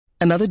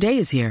Another day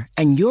is here,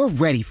 and you're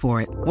ready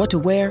for it. What to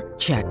wear?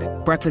 Check.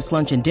 Breakfast,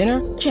 lunch, and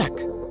dinner? Check.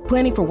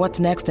 Planning for what's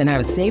next and how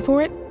to save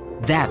for it?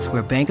 That's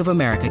where Bank of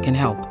America can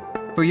help.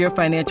 For your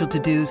financial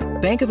to-dos,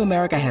 Bank of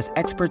America has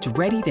experts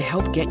ready to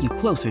help get you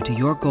closer to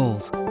your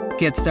goals.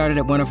 Get started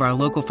at one of our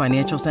local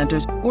financial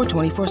centers or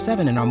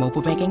 24/7 in our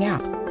mobile banking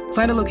app.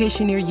 Find a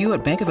location near you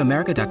at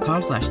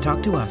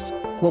bankofamerica.com/talktous.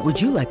 What would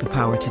you like the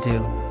power to do?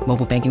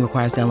 Mobile banking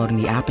requires downloading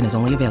the app and is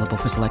only available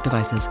for select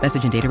devices.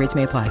 Message and data rates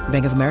may apply.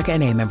 Bank of America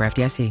N.A., member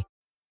FDIC.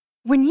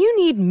 When you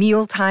need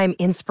mealtime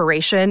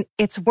inspiration,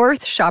 it's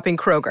worth shopping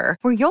Kroger,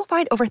 where you'll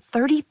find over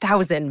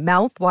 30,000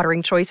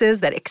 mouth-watering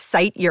choices that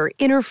excite your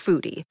inner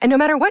foodie. And no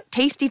matter what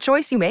tasty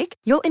choice you make,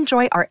 you'll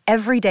enjoy our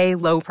everyday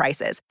low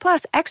prices,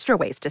 plus extra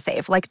ways to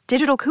save, like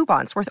digital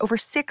coupons worth over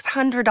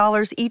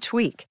 $600 each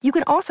week. You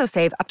can also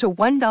save up to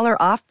 $1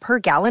 off per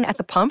gallon at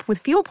the pump with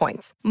fuel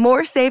points.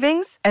 More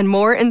savings and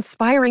more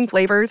inspiring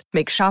flavors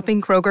make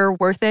shopping Kroger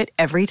worth it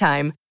every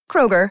time.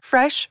 Kroger,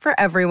 fresh for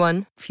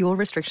everyone. Fuel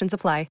restrictions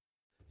apply.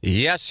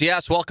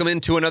 Yes. Welcome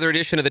into another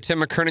edition of the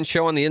Tim McKernan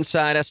Show on the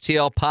Inside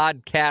STL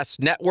Podcast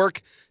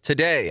Network.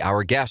 Today,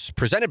 our guest,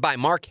 presented by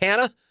Mark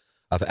Hanna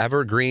of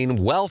Evergreen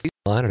Wealth, at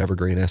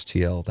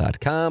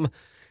evergreenstl.com,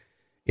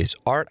 is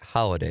Art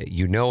Holliday.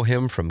 You know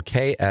him from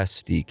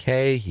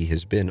KSDK. He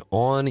has been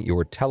on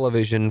your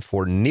television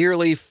for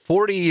nearly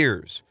 40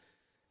 years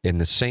in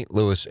the St.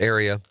 Louis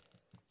area,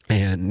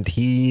 and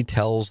he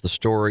tells the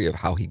story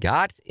of how he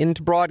got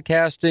into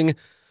broadcasting,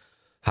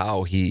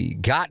 how he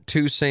got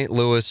to St.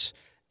 Louis,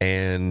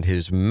 and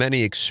his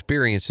many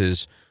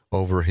experiences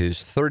over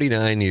his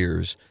 39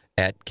 years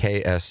at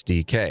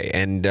KSDK.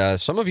 And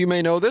some of you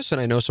may know this, and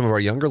I know some of our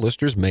younger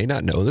listeners may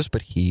not know this,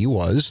 but he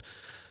was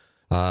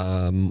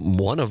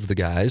one of the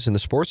guys in the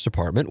sports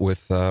department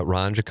with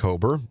Ron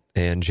Jacober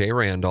and Jay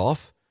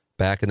Randolph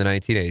back in the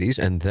 1980s,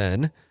 and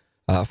then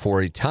for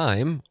a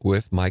time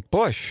with Mike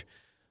Bush.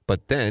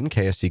 But then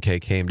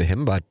KSDK came to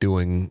him about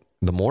doing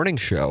the morning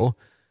show.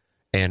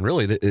 And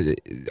really,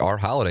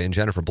 Art Holliday and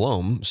Jennifer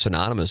Blome,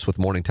 synonymous with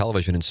morning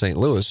television in St.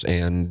 Louis,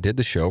 and did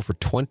the show for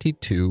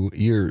 22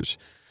 years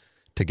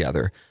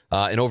together.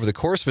 And over the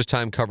course of his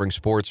time covering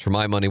sports, for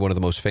my money, one of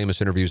the most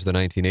famous interviews of the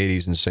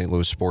 1980s in St.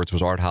 Louis sports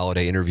was Art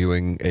Holliday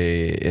interviewing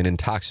an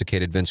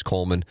intoxicated Vince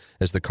Coleman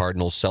as the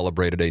Cardinals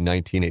celebrated a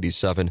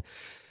 1987,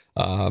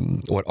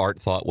 what Art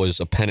thought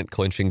was a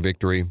pennant-clinching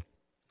victory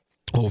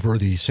over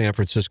the San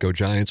Francisco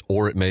Giants,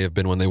 or it may have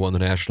been when they won the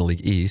National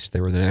League East.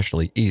 They were in the National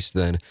League East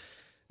then.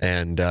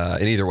 And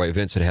in either way,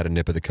 Vince had a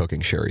nip of the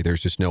cooking sherry.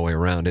 There's just no way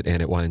around it,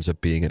 and it winds up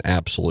being an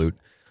absolute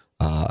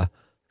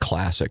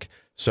classic.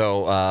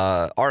 So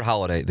Art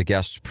Holliday, the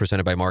guest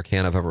presented by Mark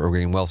Hanna of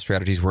Evergreen Wealth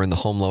Strategies. We're in the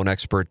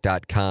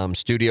HomeLoanExpert.com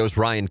studios.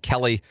 Ryan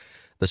Kelly,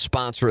 the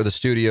sponsor of the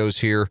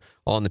studios here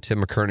on the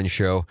Tim McKernan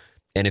Show.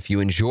 And if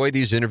you enjoy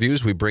these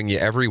interviews, we bring you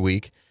every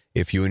week.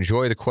 If you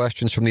enjoy the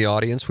questions from the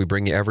audience, we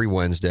bring you every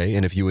Wednesday.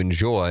 And if you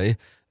enjoy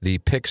the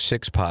Pick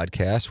Six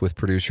podcast with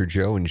producer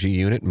Joe and G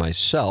Unit and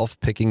myself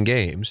picking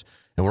games.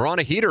 And we're on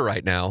a heater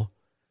right now.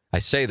 I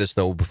say this,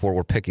 though, before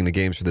we're picking the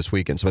games for this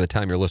weekend. So by the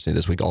time you're listening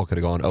this week, all could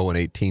have gone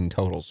 0-18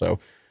 total.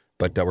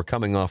 But we're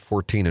coming off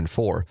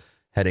 14-4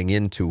 heading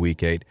into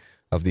Week 8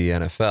 of the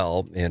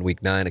NFL and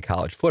Week 9 of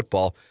college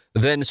football.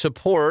 Then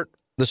support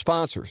the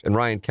sponsors. And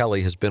Ryan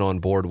Kelly has been on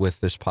board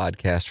with this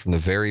podcast from the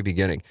very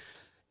beginning.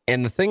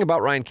 And the thing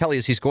about Ryan Kelly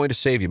is he's going to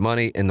save you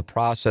money, and the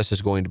process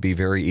is going to be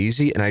very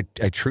easy. And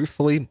I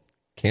truthfully,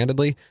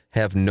 candidly,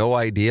 have no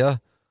idea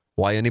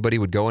why anybody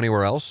would go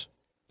anywhere else.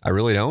 I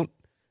really don't.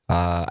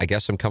 I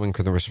guess I'm coming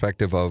from the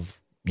perspective of,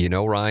 you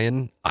know,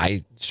 Ryan.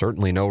 I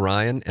certainly know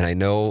Ryan, and I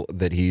know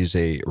that he's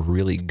a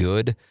really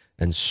good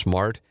and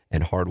smart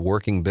and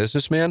hardworking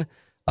businessman.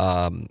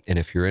 And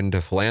if you're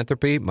into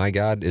philanthropy, my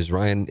God, is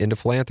Ryan into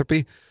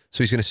philanthropy?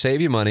 So he's going to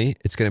save you money.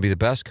 It's going to be the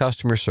best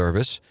customer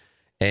service.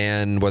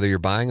 And whether you're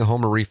buying a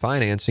home or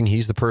refinancing,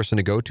 he's the person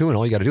to go to. And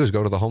all you got to do is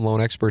go to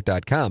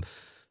thehomeloanexpert.com.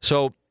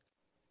 So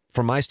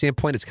from my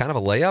standpoint, it's kind of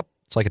a layup.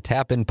 It's like a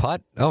tap-in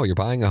putt. Oh, you're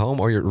buying a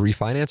home or you're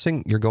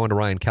refinancing, you're going to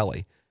Ryan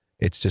Kelly.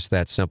 It's just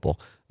that simple.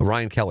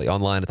 Ryan Kelly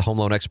online at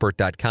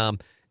thehomeloanexpert.com.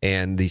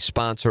 And the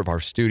sponsor of our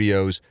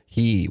studios,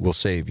 he will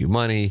save you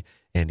money.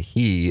 And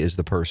he is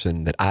the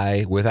person that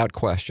I, without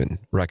question,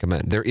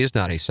 recommend. There is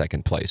not a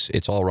second place.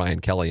 It's all Ryan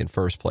Kelly in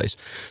first place.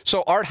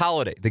 So Art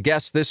Holliday, the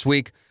guest this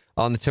week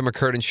on the Tim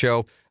McKernan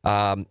Show.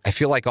 I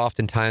feel like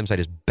oftentimes I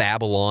just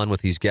babble on with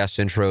these guest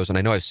intros, and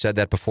I know I've said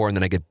that before, and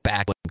then I get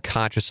back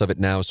conscious of it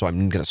now, so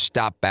I'm going to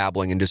stop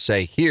babbling and just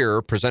say,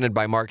 here, presented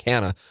by Mark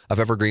Hanna of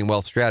Evergreen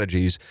Wealth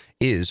Strategies,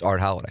 is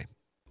Art Holliday.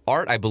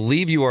 Art, I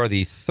believe you are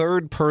the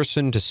third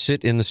person to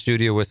sit in the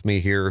studio with me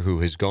here who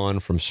has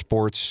gone from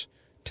sports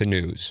to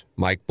news.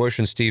 Mike Bush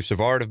and Steve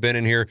Savard have been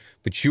in here,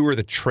 but you were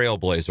the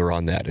trailblazer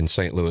on that in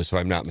St. Louis, if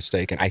I'm not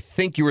mistaken. I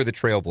think you were the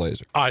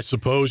trailblazer. I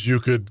suppose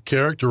you could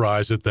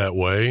characterize it that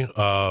way.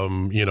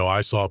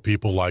 I saw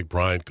people like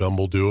Brian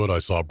Gumbel do it. I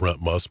saw Brent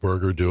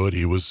Musburger do it.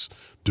 He was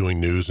doing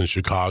news in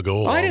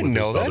Chicago. I didn't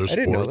know that.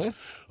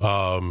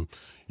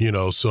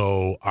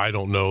 So I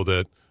don't know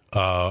that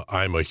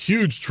I'm a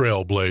huge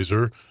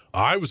trailblazer.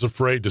 I was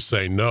afraid to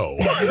say no.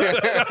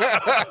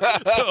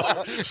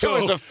 So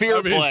it was a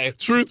fear play.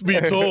 Truth be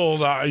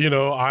told,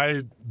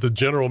 the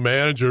general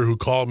manager who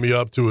called me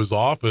up to his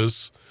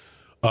office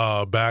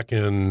back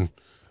in,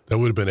 that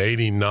would have been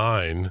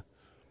 89.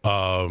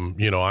 I'm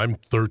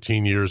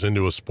 13 years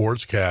into a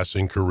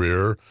sportscasting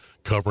career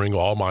covering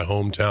all my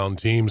hometown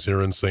teams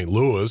here in St.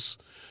 Louis,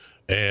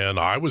 and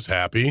I was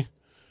happy.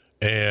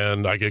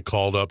 And I get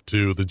called up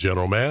to the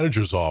general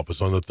manager's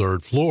office on the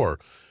 3rd floor.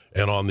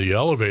 And on the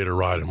elevator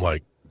ride, I'm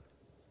like,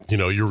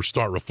 you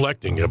start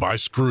reflecting. Have I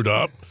screwed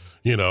up?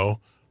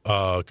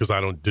 Because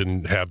I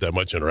didn't have that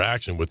much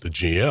interaction with the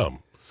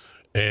GM.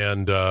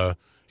 And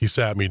he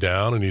sat me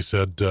down and he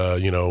said,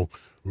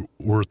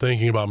 we're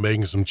thinking about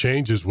making some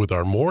changes with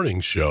our morning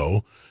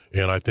show,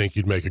 and I think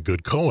you'd make a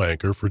good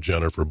co-anchor for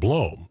Jennifer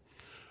Blome.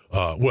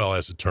 Well,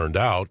 as it turned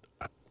out,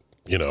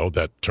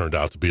 that turned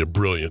out to be a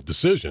brilliant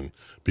decision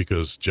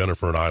because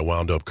Jennifer and I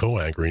wound up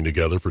co-anchoring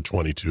together for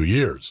 22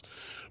 years.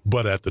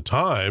 But at the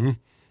time,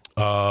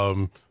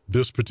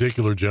 this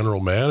particular general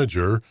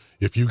manager,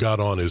 if you got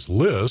on his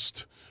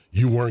list,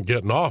 you weren't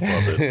getting off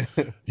of it.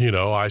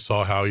 I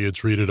saw how he had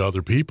treated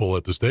other people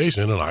at the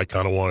station, and I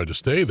kind of wanted to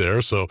stay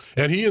there. So,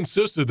 and he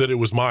insisted that it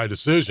was my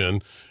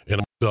decision,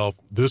 and myself,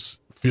 this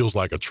feels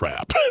like a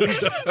trap.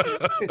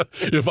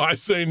 If I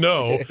say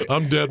no,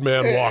 I'm dead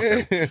man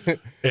walking.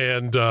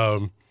 And,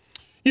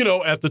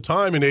 at the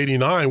time in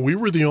 89, we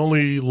were the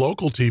only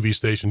local TV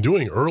station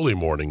doing early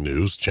morning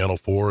news. Channel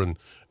 4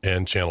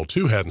 and Channel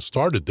 2 hadn't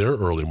started their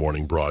early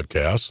morning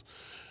broadcasts.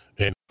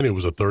 And it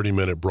was a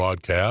 30-minute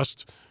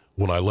broadcast.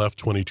 When I left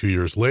 22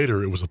 years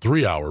later, it was a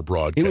 3-hour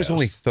broadcast. It was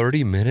only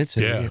 30 minutes?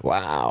 Yeah.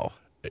 Wow.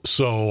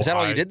 So is that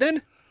all you did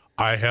then?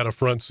 I had a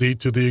front seat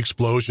to the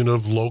explosion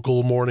of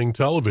local morning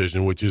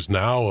television, which is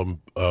now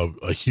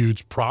a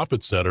huge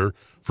profit center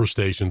for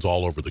stations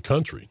all over the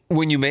country.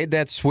 When you made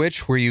that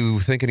switch, were you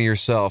thinking to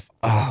yourself,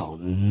 oh,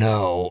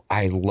 no,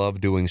 I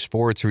love doing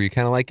sports? Or were you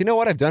kind of like, you know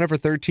what, I've done it for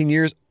 13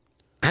 years.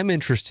 I'm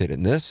interested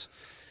in this.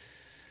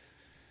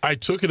 I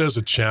took it as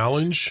a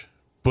challenge,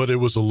 but I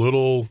was a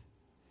little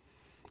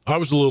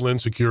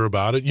insecure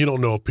about it. You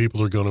don't know if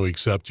people are going to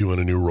accept you in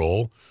a new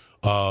role.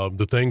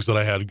 The things that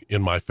I had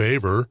in my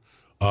favor,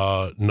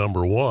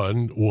 number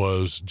one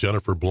was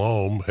Jennifer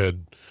Blome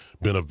had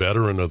been a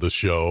veteran of the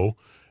show,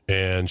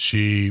 and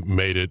she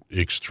made it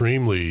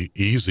extremely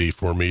easy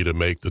for me to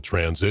make the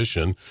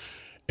transition.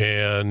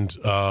 And,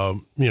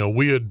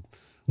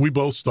 we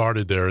both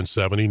started there in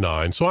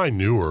 79, so I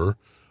knew her,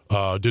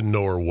 didn't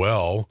know her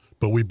well,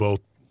 but we both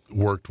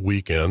worked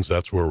weekends.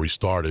 That's where we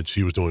started.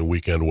 She was doing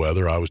weekend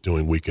weather. I was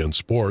doing weekend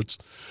sports.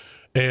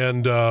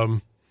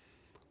 And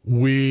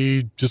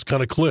we just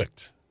kind of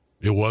clicked.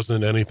 It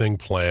wasn't anything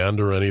planned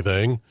or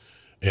anything,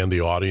 and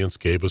the audience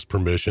gave us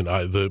permission.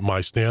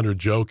 My standard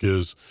joke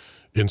is,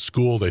 in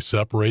school, they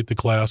separate the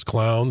class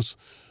clowns.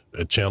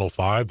 At Channel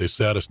 5, they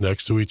sat us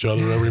next to each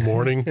other every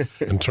morning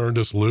and turned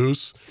us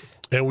loose,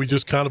 and we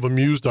just kind of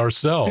amused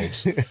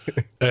ourselves.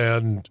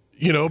 And,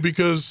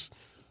 because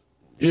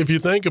if you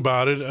think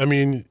about it, I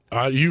mean,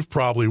 you've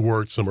probably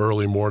worked some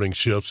early morning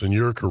shifts in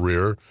your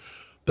career.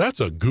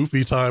 That's a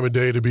goofy time of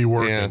day to be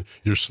working. Yeah.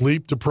 You're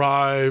sleep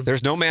deprived.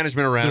 There's no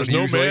management around.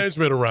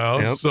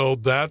 Yep. So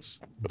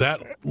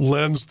that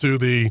lends to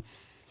the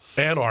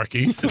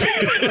anarchy.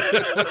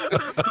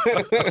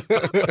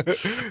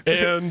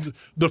 And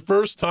the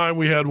first time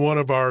we had one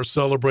of our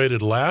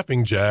celebrated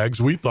laughing jags,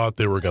 we thought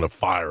they were going to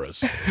fire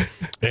us.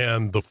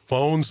 And the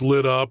phones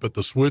lit up at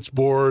the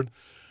switchboard,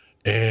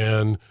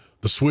 and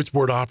the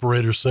switchboard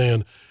operator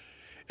saying,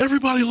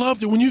 everybody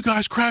loved it when you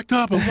guys cracked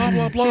up and blah,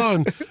 blah,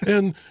 blah.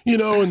 And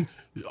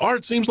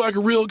Art seems like a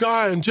real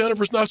guy, and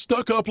Jennifer's not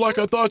stuck up like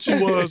I thought she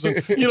was.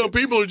 And,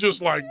 people are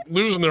just like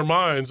losing their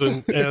minds.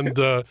 And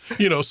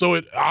so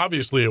it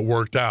obviously it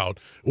worked out.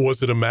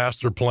 Was it a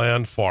master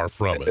plan? Far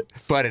from it.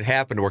 But it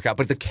happened to work out.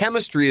 But the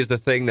chemistry is the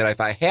thing that,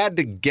 if I had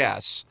to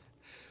guess,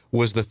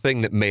 was the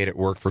thing that made it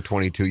work for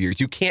 22 years.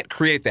 You can't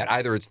create that.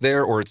 Either it's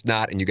there or it's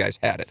not, and you guys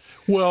had it.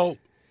 Well,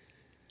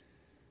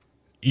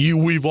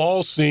 we've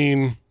all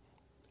seen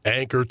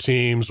anchor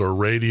teams or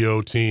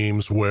radio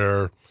teams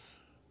where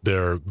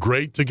they're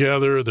great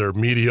together, they're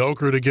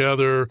mediocre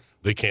together,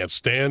 they can't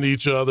stand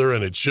each other,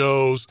 and it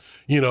shows.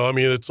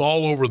 It's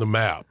all over the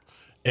map.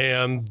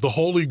 And the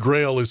holy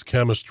grail is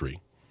chemistry,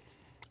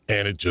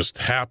 and it just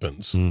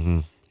happens. Mm-hmm.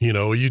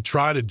 You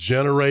try to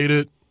generate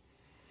it.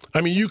 I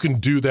mean, you can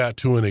do that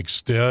to an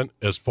extent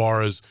as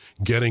far as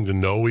getting to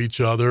know each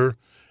other,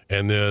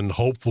 and then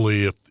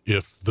hopefully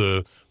if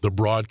the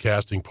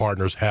broadcasting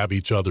partners have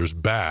each other's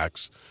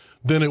backs,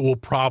 then it will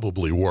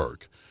probably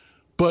work.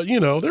 But,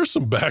 there's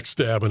some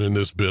backstabbing in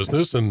this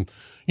business, and,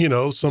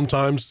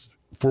 sometimes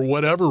for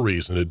whatever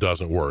reason it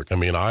doesn't work. I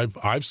mean,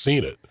 I've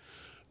seen it.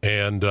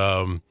 And,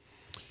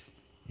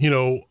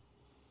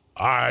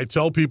 I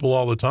tell people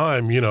all the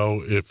time,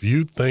 if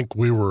you think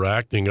we were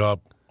acting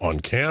up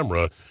on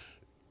camera,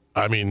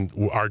 I mean,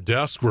 our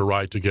desks were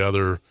right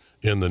together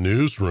in the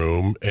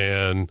newsroom,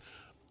 and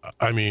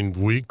I mean,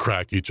 we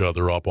crack each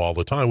other up all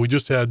the time. We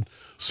just had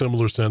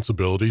similar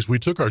sensibilities. We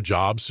took our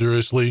job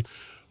seriously,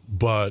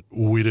 but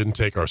we didn't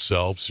take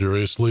ourselves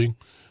seriously.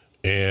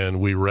 And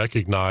we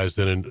recognized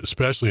that,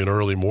 especially in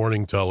early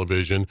morning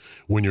television,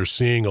 when you're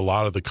seeing a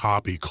lot of the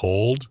copy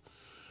cold,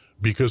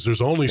 because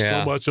there's only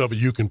so much of it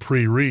you can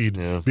pre-read,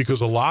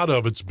 because a lot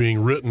of it's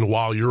being written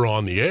while you're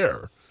on the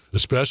air,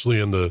 especially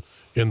in the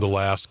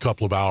last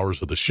couple of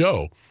hours of the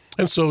show.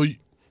 And so,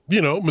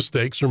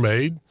 mistakes are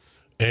made,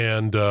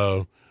 and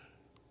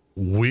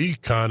we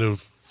kind of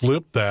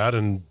flipped that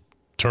and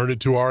turned it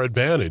to our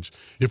advantage.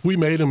 If we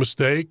made a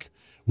mistake,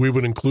 we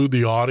would include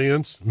the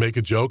audience, make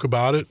a joke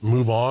about it,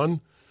 move on,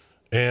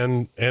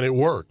 and it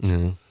worked.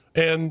 Mm-hmm.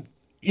 And,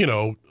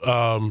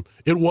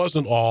 it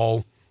wasn't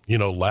all,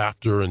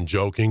 laughter and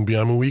joking.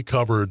 I mean, we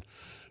covered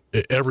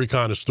every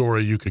kind of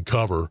story you could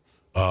cover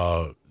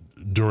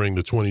during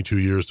the 22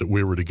 years that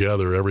we were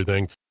together,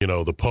 everything,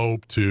 the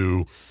Pope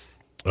to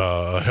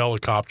a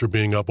helicopter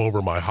being up over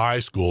my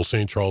high school,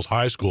 St. Charles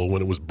High School,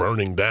 when it was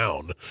burning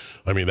down.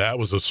 I mean, that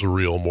was a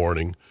surreal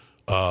morning.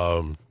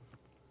 But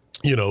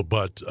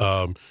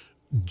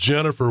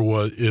Jennifer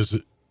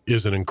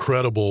is an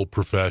incredible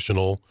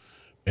professional,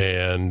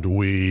 and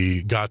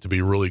we got to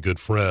be really good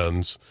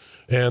friends,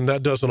 and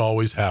that doesn't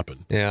always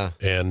happen. Yeah.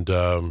 And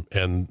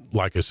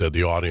like I said,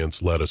 the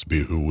audience let us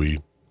be who we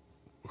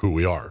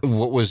are.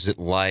 What was it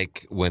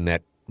like when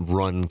that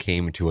run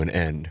came to an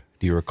end?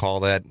 Do you recall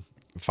that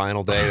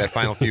final day, that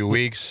final few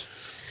weeks?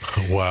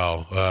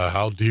 Wow.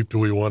 How deep do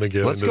we want to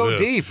get into this? Let's go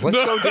deep.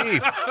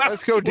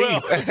 Let's go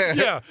deep. Well,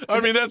 yeah. I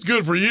mean, that's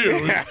good for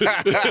you.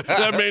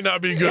 That may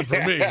not be good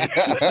for me.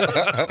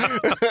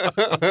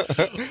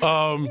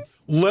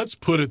 Let's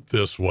put it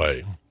this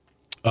way.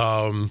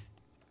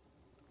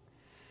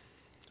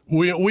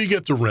 We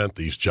get to rent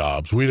these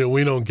jobs. We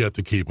don't get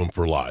to keep them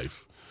for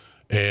life.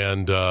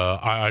 And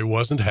I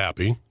wasn't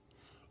happy.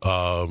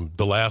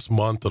 The last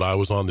month that I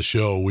was on the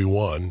show, we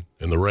won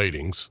in the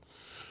ratings.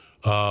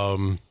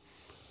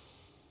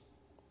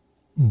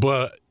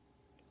 But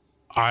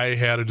I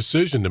had a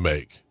decision to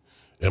make.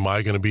 Am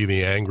I going to be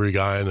the angry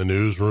guy in the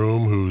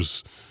newsroom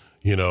who's,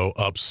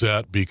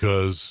 upset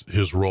because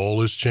his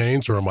role has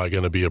changed, or am I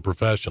going to be a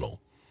professional?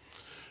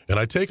 And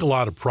I take a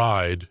lot of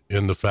pride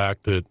in the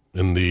fact that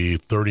in the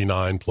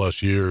 39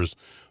 plus years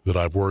that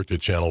I've worked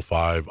at Channel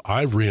 5,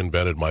 I've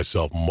reinvented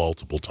myself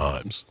multiple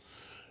times.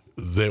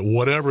 That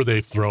whatever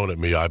they've thrown at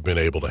me, I've been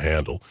able to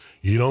handle.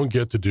 You don't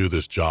get to do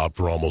this job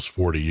for almost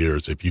 40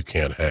 years if you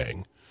can't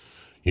hang.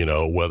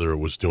 Whether it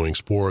was doing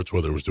sports,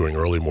 whether it was doing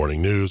early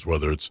morning news,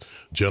 whether it's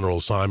general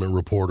assignment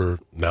reporter.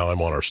 Now I'm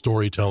on our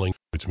storytelling,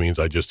 which means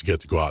I just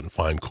get to go out and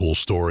find cool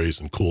stories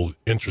and cool,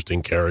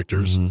 interesting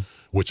characters,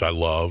 which I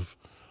love.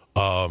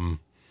 Long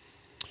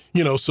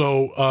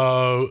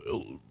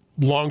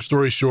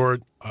story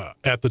short,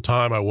 at the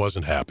time I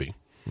wasn't happy.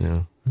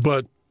 Yeah.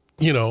 But,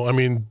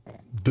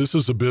 this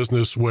is a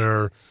business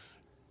where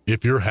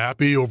if you're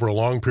happy over a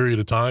long period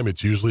of time,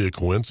 it's usually a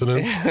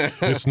coincidence.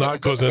 It's not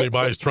because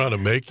anybody's trying to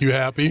make you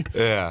happy.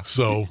 Yeah.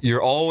 So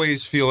you're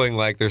always feeling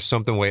like there's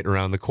something waiting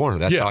around the corner.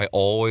 That's how I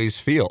always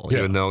feel. Yeah.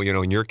 Even though,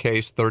 in your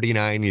case,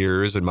 39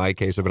 years. In my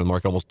case, I've been in the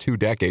market almost 2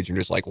 decades. You're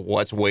just like,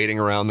 what's waiting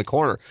around the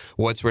corner?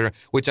 Which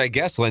I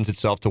guess lends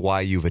itself to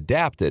why you've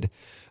adapted.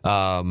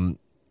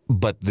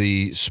 But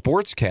the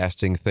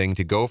sportscasting thing,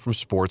 to go from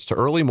sports to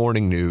early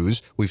morning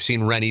news, we've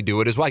seen Rennie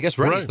do it as well. I guess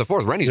Rennie's the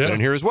fourth. Rennie's been in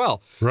here as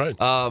well. Right.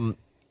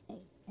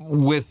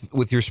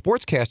 With your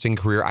sportscasting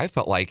career, I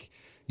felt like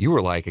you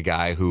were like a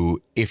guy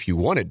who, if you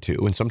wanted to,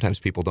 and sometimes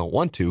people don't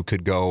want to,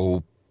 could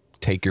go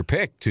take your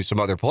pick to some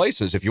other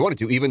places if you wanted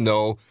to, even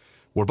though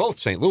we're both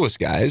St. Louis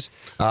guys.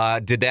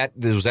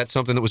 Was that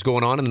something that was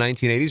going on in the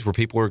 1980s where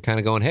people were kind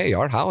of going, hey,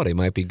 Art Holliday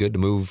might be good to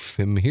move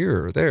him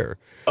here or there?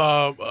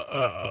 I've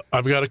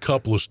got a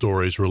couple of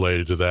stories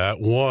related to that.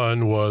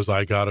 One was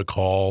I got a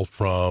call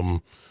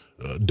from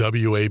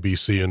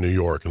WABC in New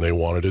York, and they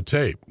wanted a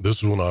tape. This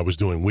is when I was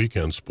doing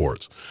weekend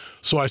sports.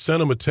 So I sent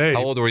them a tape.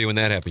 How old were you when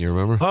that happened, you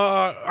remember?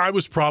 I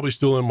was probably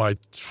still in my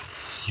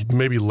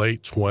maybe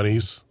late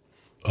 20s,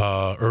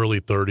 early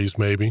 30s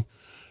maybe.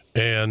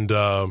 And,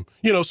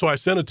 so I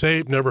sent a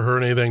tape, never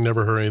heard anything.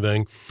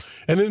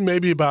 And then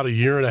maybe about a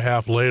year and a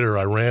half later,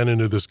 I ran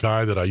into this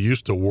guy that I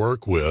used to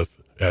work with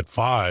at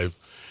 5,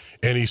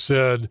 and he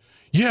said,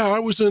 yeah, I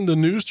was in the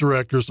news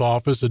director's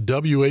office at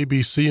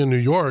WABC in New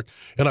York,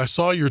 and I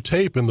saw your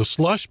tape in the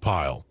slush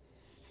pile.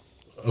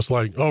 I was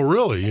like, oh,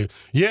 really?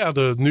 Yeah,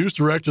 the news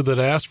director that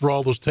asked for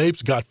all those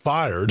tapes got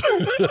fired.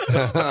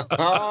 But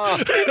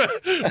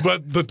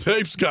the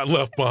tapes got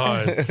left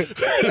behind.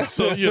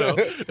 So,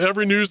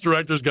 every news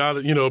director's got,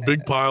 a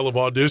big pile of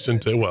audition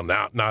tapes. Well,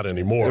 not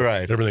anymore.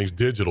 Right. Everything's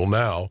digital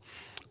now.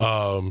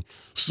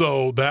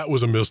 So that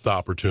was a missed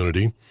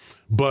opportunity.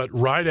 But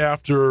right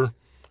after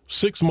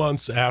 6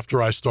 months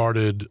after I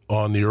started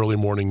on the early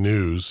morning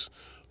news,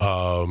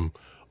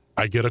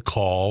 I get a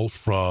call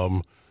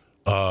from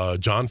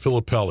John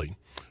Filippelli,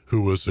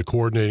 who was the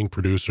coordinating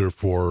producer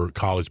for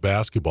college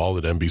basketball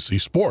at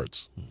NBC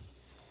Sports.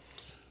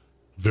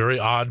 very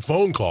odd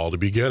phone call to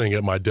be getting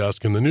at my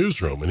desk in the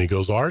newsroom. And he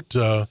goes, Art,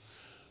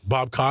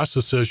 Bob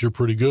Costas says you're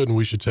pretty good and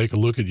we should take a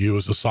look at you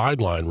as a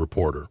sideline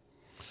reporter.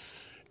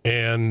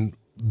 And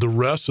the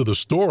rest of the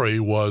story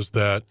was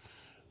that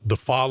the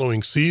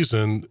following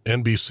season,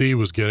 NBC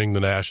was getting the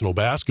National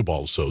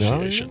Basketball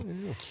Association.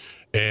 Oh,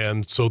 yeah.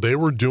 And so they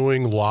were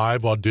doing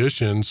live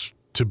auditions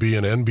to be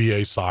an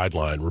NBA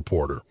sideline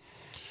reporter.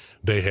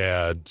 They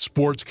had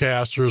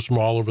sportscasters from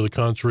all over the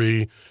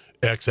country,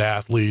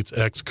 ex-athletes,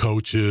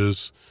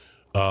 ex-coaches.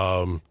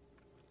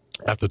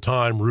 At the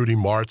time, Rudy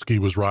Martzke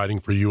was writing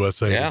for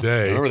USA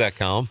Today. I remember that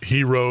column.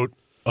 He wrote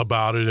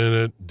about it in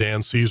it.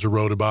 Dan Caesar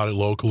wrote about it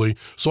locally.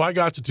 So I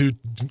got to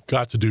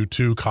do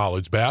 2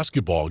 college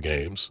basketball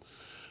games.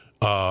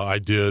 I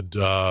did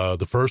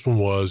the first one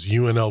was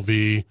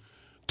UNLV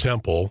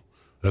Temple.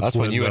 That's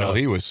when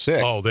UNLV was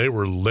sick. Oh, they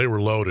were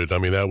loaded. I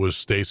mean, that was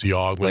Stacey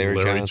Augmon,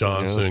 Larry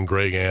Johnson,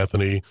 Greg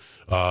Anthony.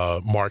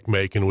 Mark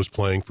Macon was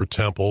playing for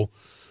Temple.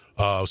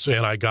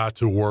 And I got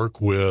to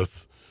work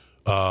with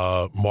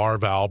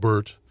Marv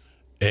Albert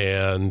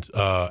and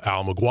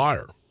Al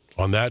McGuire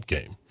on that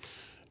game.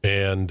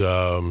 And,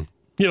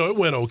 it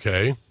went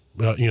okay.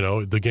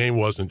 The game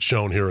wasn't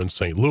shown here in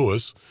St.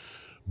 Louis.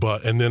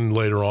 And then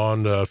later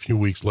on, a few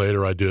weeks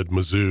later, I did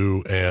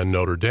Mizzou and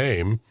Notre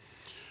Dame.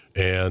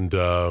 And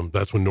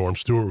that's when Norm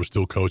Stewart was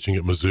still coaching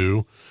at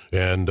Mizzou,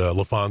 and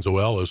LaFonso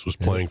Ellis was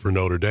playing for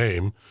Notre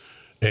Dame.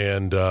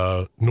 And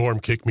Norm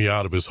kicked me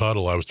out of his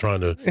huddle. I was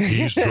trying to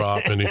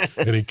eavesdrop, and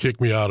he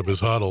kicked me out of his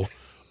huddle.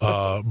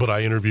 But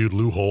I interviewed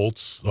Lou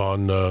Holtz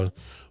on the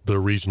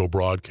regional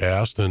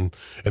broadcast, and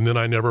then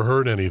I never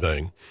heard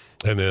anything.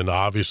 And then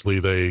obviously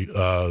they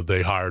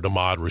hired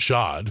Ahmad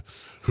Rashad,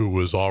 who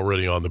was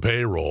already on the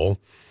payroll.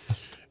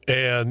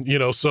 And,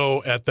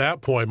 so at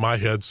that point, my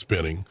head's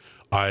spinning.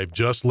 I've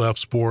just left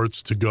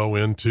sports to go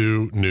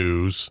into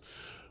news,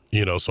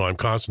 so I'm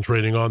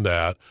concentrating on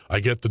that.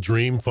 I get the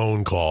dream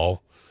phone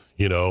call,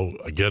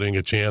 getting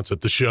a chance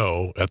at the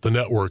show at the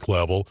network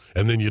level,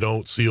 and then you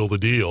don't seal the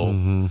deal.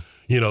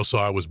 Mm-hmm. So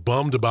I was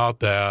bummed about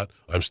that.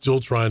 I'm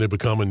still trying to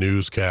become a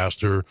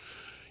newscaster,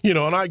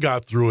 and I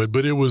got through it,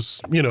 but it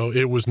was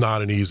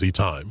not an easy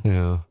time.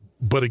 Yeah.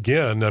 But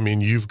again, I mean,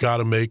 you've got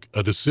to make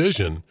a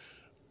decision.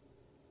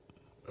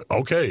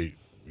 Okay,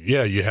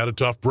 yeah, you had a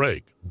tough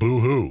break.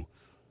 Boo-hoo.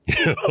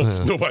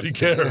 Nobody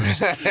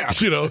cares.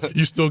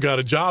 You still got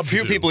a job to do.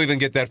 Few people even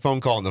get that phone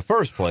call in the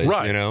first place,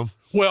 right.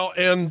 Well,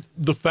 and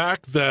the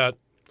fact that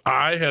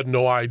I had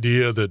no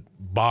idea that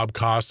Bob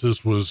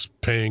Costas was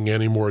paying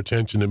any more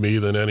attention to me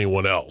than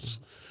anyone else,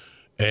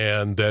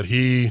 and that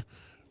he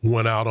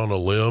went out on a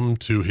limb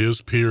to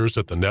his peers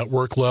at the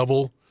network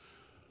level,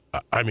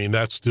 I mean,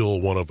 that's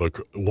still one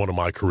of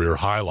my career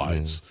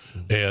highlights.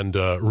 Mm-hmm.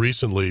 And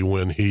recently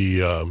when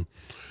he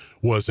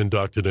was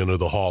inducted into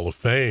the Hall of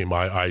Fame,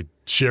 I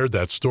shared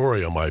that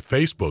story on my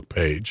Facebook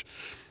page,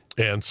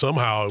 and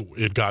somehow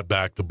it got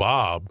back to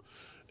Bob.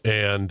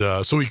 And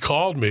so he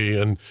called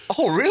me and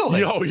oh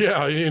really? Oh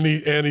yeah,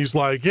 and he's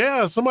like,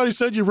 yeah, somebody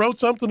said you wrote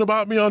something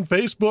about me on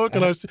Facebook,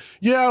 and I said,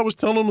 yeah, I was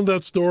telling him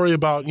that story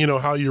about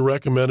how you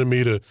recommended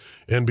me to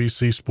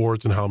NBC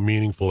Sports and how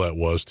meaningful that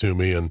was to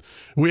me, and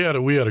we had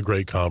a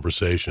great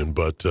conversation.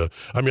 But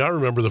I mean, I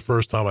remember the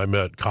first time I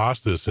met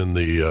Costas in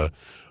the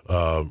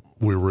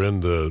we were in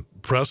the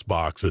press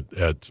box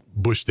at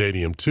Busch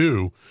Stadium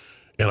 2,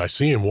 and I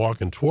see him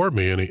walking toward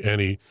me,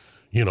 and he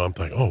I'm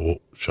thinking, oh, well,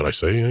 should I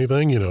say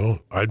anything?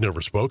 I'd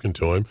never spoken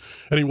to him.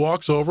 And he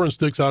walks over and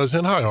sticks out his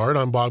hand. Hi, Art,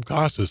 I'm Bob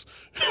Costas.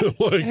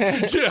 Like,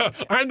 yeah,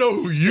 I know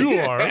who you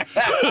are.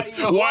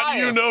 Why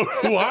do you know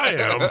who I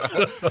am?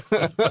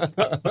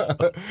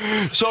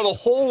 So the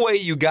whole way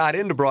you got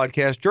into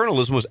broadcast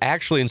journalism was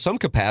actually, in some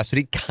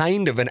capacity,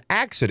 kind of an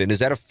accident. Is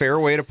that a fair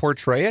way to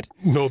portray it?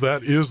 No,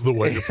 that is the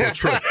way to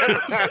portray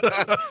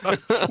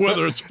it.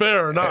 Whether it's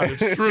fair or not,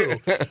 it's true.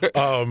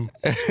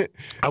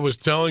 I was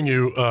telling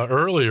you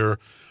earlier,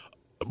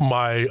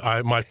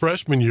 my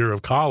freshman year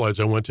of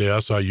college, I went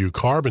to SIU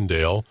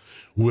Carbondale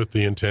with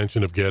the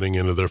intention of getting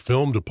into their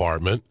film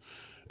department,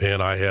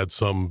 and I had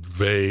some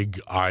vague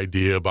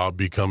idea about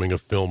becoming a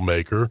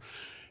filmmaker.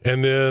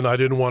 And then I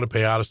didn't want to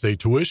pay out-of-state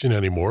tuition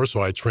anymore,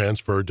 so I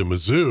transferred to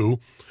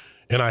Mizzou,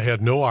 and I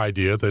had no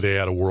idea that they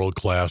had a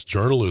world-class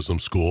journalism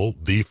school,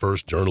 the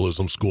first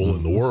journalism school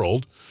in the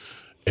world,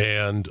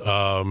 and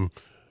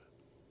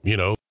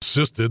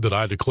insisted that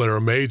I declare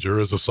a major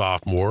as a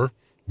sophomore.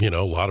 A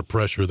lot of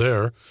pressure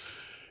there.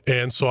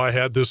 And so I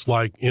had this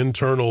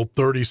internal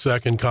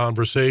 30-second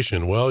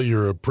conversation. Well,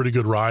 you're a pretty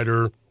good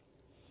writer.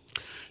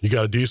 You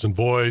got a decent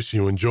voice.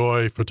 You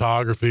enjoy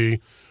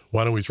photography.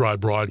 Why don't we try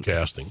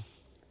broadcasting?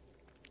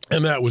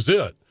 And that was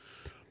it.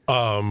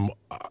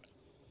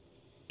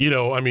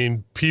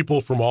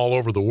 People from all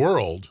over the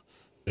world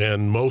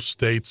and most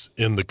states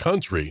in the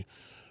country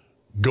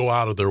go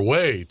out of their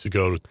way to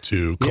go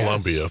to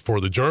Columbia for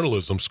the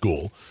journalism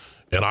school.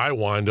 And I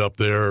wind up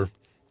there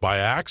by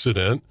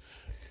accident,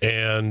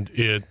 and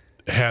it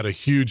had a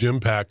huge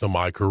impact on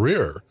my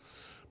career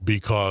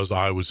because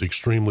I was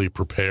extremely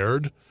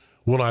prepared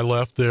when I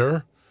left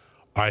there.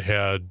 I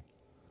had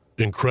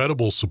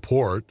incredible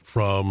support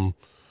from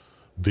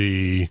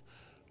the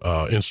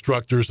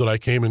instructors that I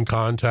came in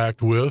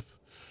contact with.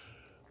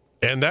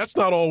 And that's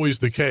not always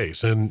the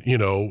case. And,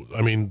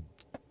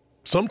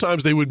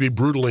 sometimes they would be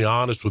brutally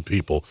honest with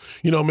people.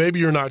 Maybe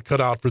you're not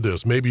cut out for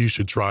this. Maybe you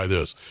should try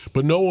this.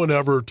 But no one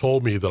ever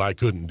told me that I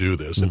couldn't do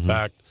this. In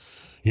fact,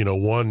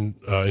 one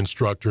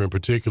instructor in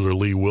particular,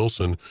 Lee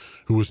Wilson,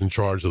 who was in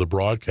charge of the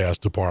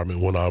broadcast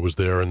department when I was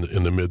there in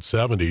the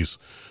mid-'70s,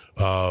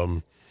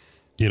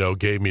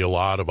 gave me a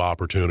lot of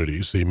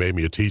opportunities. He made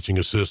me a teaching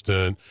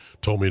assistant,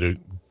 told me to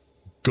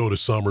go to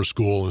summer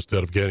school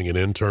instead of getting an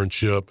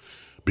internship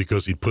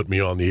because he'd put me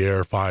on the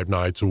air 5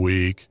 nights a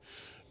week.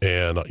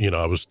 And,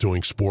 I was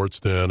doing sports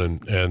then.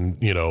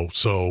 And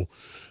so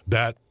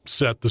that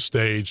set the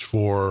stage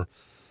for,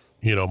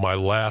 my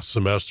last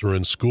semester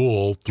in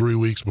school. 3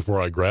 weeks before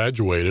I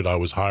graduated, I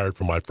was hired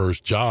for my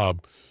first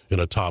job in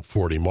a top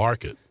 40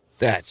 market.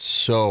 That's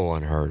so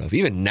unheard of.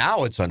 Even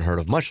now it's unheard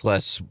of, much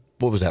less,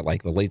 what was that,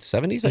 like the late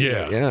 70s?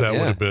 That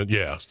would have been,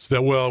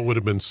 it would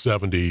have been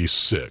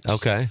 76.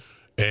 Okay.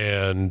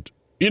 And,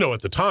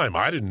 at the time,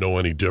 I didn't know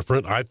any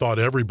different. I thought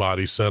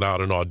everybody sent out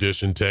an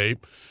audition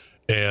tape,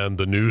 and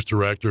the news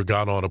director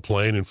got on a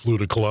plane and flew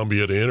to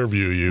Columbia to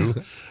interview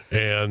you.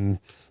 And,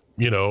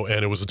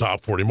 and it was a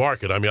top 40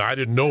 market. I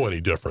didn't know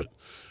any different.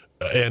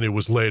 And it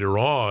was later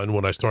on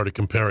when I started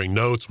comparing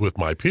notes with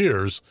my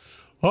peers.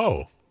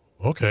 Oh,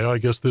 okay, I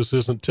guess this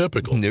isn't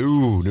typical.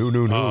 No.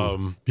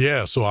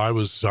 So I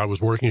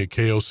was working at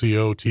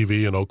KOCO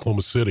TV in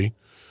Oklahoma City.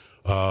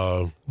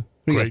 You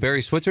got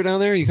Barry Switzer down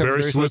there?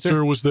 Barry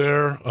Switzer was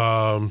there.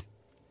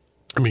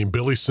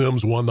 Billy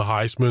Sims won the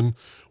Heisman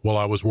while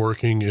I was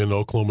working in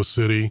Oklahoma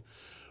City.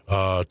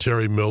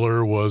 Terry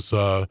Miller was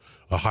a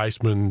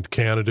Heisman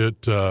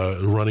candidate,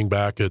 running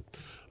back at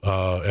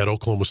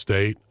Oklahoma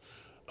State.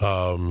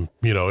 Saw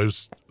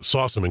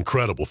some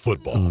incredible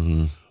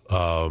football.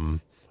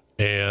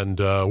 And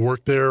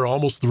worked there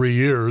almost 3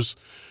 years.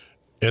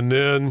 And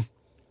then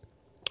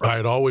I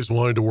had always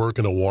wanted to work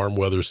in a warm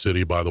weather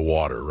city by the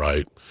water,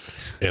 right?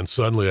 And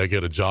suddenly I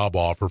get a job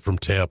offer from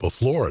Tampa,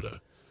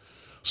 Florida.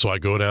 So I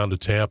go down to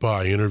Tampa,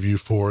 I interview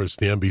for it's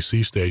the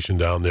NBC station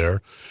down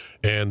there,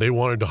 and they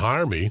wanted to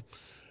hire me.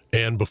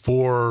 And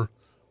before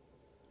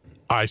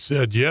I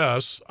said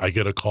yes, I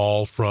get a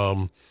call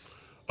from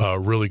a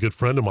really good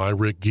friend of mine,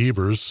 Rick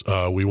Geevers.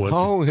 We went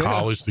to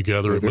college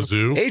together at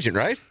Mizzou. Agent,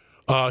 right?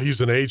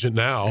 He's an agent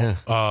now.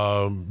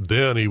 Yeah.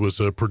 Then he was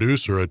a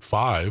producer at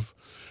 5.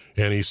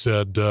 And he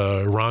said,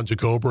 Ron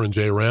Jacober and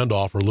Jay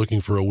Randolph are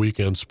looking for a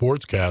weekend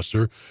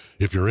sportscaster.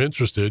 If you're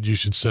interested, you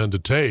should send a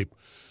tape.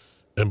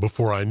 And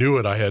before I knew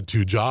it, I had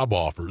 2 job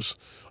offers.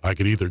 I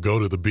could either go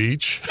to the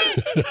beach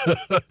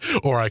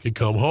or I could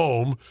come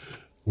home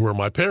where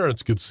my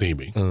parents could see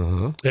me.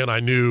 And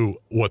I knew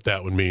what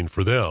that would mean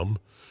for them.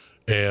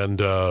 And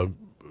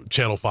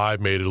Channel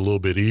 5 made it a little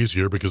bit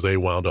easier because they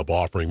wound up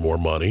offering more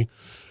money.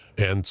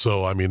 And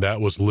so,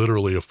 that was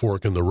literally a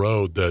fork in the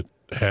road that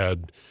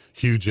had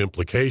huge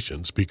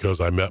implications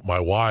because I met my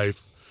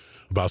wife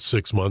about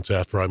 6 months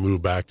after I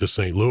moved back to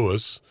St.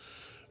 Louis.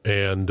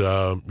 And,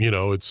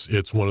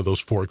 it's one of those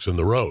forks in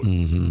the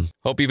road.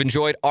 Hope you've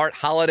enjoyed Art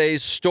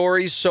Holliday's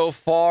stories so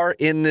far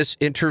in this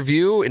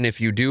interview. And if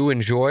you do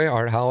enjoy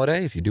Art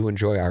Holliday, if you do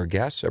enjoy our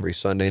guests every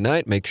Sunday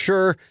night, make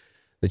sure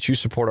that you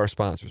support our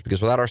sponsors.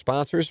 Because without our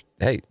sponsors,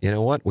 hey, you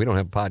know what? We don't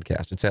have a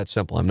podcast. It's that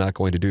simple. I'm not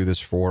going to do this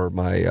for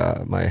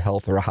my my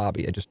health or a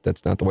hobby.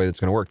 That's not the way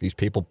that's going to work. These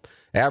people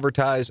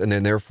advertise, and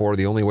then therefore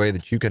the only way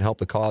that you can help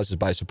the cause is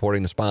by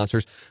supporting the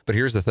sponsors. But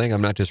here's the thing.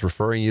 I'm not just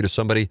referring you to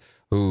somebody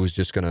who's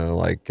just going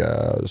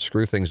to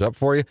screw things up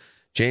for you.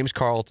 James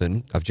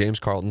Carlton of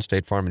James Carlton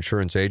State Farm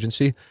Insurance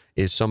Agency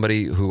is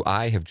somebody who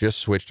I have just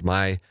switched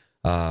my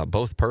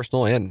both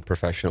personal and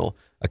professional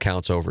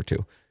accounts over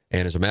to.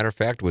 And as a matter of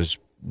fact, was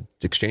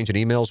exchanging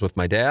emails with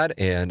my dad,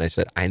 and I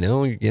said, I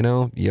know,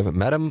 you haven't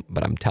met him,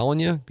 but I'm telling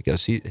you,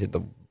 because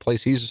the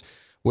place he's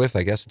with,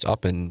 I guess it's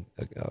up in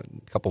a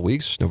couple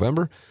weeks,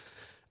 November.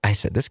 I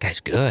said, this guy's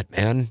good,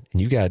 man.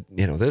 And you got,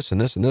 this and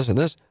this and this and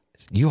this. I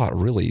said, you ought to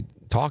really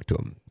talk to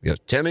him. He goes,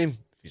 Timmy, if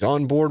he's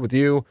on board with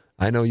you,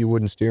 I know you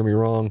wouldn't steer me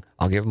wrong.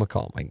 I'll give him a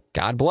call. I'm like,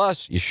 God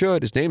bless. You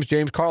should. His name's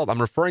James Carlton.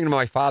 I'm referring to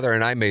my father,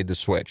 and I made the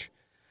switch.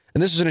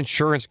 And this is an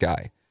insurance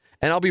guy.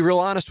 And I'll be real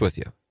honest with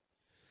you.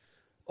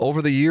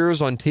 Over the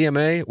years on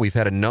TMA, we've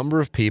had a number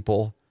of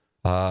people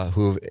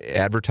who have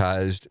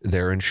advertised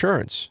their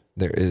insurance,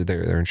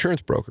 their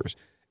insurance brokers.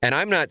 And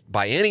I'm not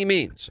by any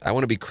means, I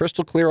want to be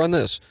crystal clear on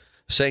this,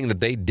 saying that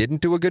they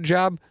didn't do a good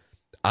job.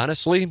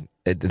 Honestly,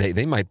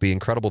 they might be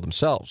incredible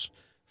themselves,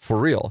 for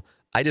real.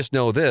 I just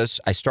know this.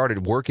 I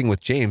started working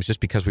with James just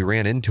because we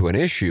ran into an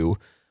issue.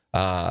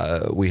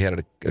 We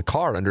had a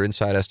car under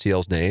Inside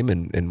STL's name,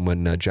 and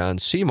when John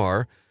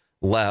Seymour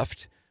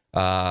left,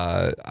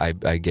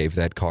 I gave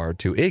that car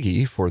to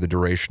Iggy for the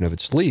duration of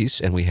its lease,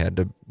 and we had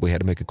to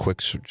make a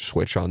quick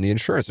switch on the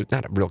insurance. It's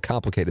not a real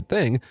complicated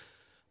thing,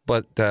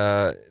 but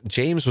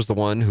James was the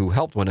one who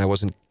helped when I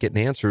wasn't getting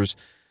answers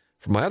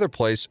from my other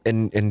place,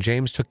 and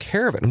James took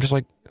care of it. I'm just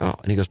like, oh,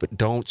 and he goes, but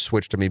don't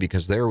switch to me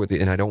because they're with you,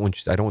 and I don't want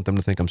them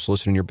to think I'm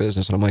soliciting your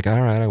business. And I'm like,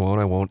 all right, I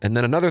won't. And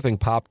then another thing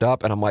popped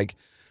up, and I'm like,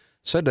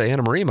 said to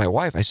Anna Marie, my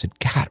wife, I said,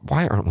 God,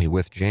 why aren't we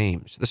with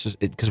James? This is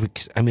it,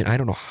 because I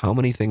don't know how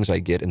many things I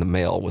get in the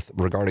mail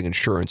regarding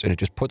insurance, and it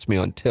just puts me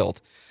on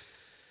tilt,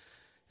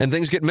 and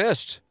things get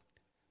missed.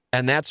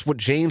 And that's what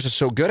James is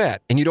so good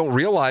at. And you don't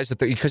realize that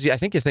because I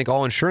think you think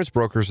all insurance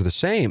brokers are the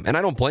same. And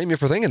I don't blame you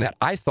for thinking that.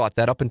 I thought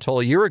that up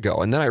until a year ago.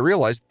 And then I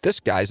realized this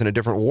guy's in a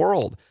different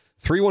world.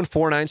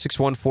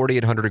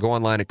 314-961-4800 or go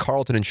online at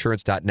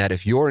carltoninsurance.net.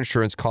 If your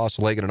insurance costs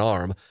a leg and an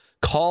arm,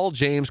 call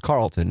James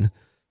Carlton,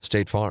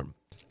 State Farm.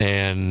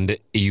 And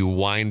you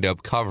wind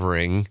up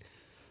covering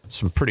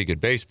some pretty good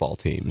baseball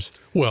teams.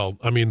 Well,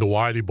 I mean, the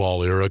Whitey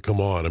Ball era,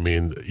 come on. I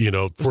mean,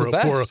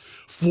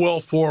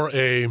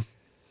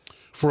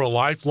 for a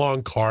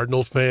lifelong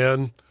Cardinal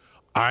fan,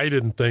 I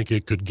didn't think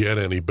it could get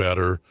any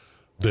better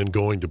than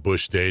going to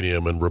Busch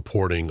Stadium and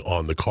reporting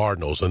on the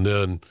Cardinals. And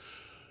then,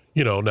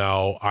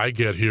 now I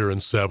get here in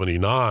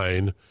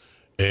 79,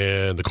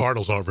 and the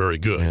Cardinals aren't very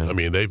good. Yeah. I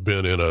mean, they've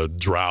been in a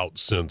drought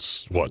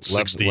since,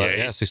 68?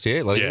 Yeah,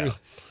 68. Yeah.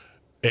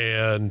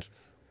 And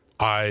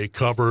I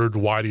covered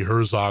Whitey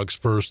Herzog's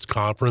first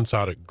conference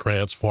out at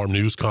Grant's Farm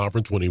News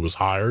Conference when he was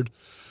hired.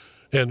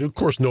 And, of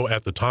course,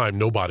 at the time,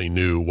 nobody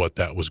knew what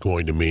that was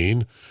going to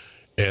mean.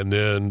 And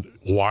then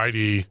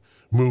Whitey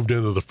moved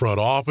into the front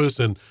office.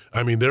 And,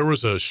 I mean, there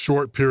was a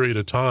short period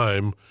of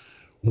time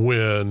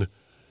when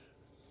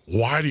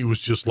Whitey was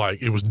just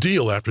like, it was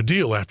deal after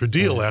deal after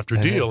deal after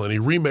deal. And he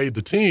remade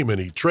the team, and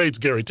he trades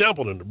Gary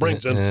Templeton and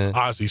brings in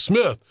Ozzie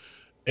Smith.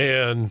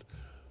 And,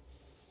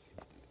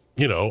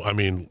 I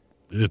mean,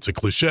 it's a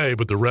cliche,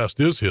 but the rest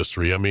is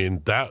history. I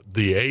mean, the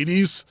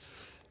 80s...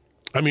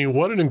 I mean,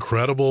 what an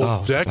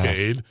incredible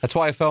decade. That's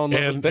why I fell in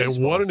love with baseball.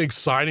 And what an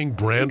exciting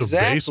brand of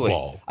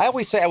baseball. I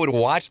always say I would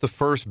watch the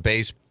first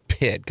base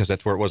pit because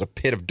that's where it was, a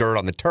pit of dirt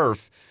on the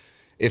turf.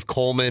 If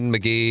Coleman,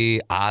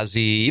 McGee,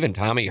 Ozzie, even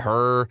Tommy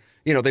Herr,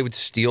 they would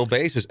steal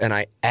bases. And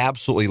I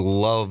absolutely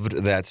loved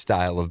that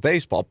style of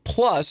baseball.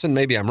 Plus, and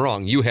maybe I'm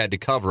wrong, you had to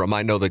cover them.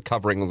 I know that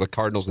covering the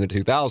Cardinals in the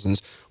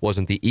 2000s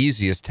wasn't the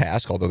easiest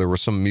task, although there were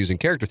some amusing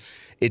characters.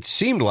 It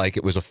seemed like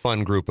it was a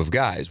fun group of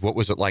guys. What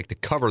was it like to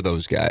cover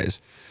those guys?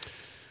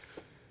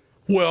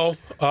 Well,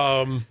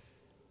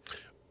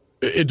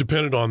 it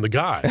depended on the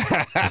guy.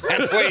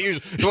 That's the way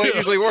it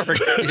usually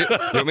works. You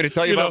want me to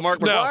tell you about Mark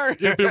McGwire?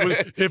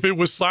 If it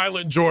was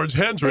silent George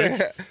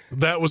Hendrick,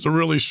 that was a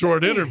really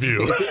short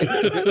interview.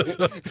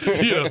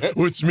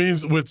 Which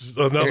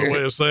another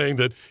way of saying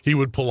that he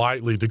would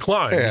politely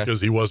decline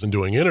because he wasn't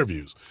doing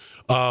interviews.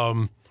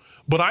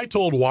 But I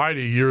told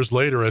Whitey years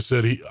later, I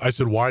said,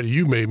 Whitey,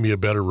 you made me a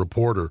better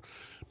reporter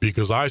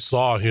because I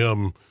saw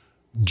him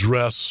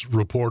dress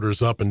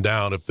reporters up and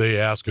down if they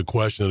ask a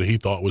question that he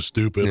thought was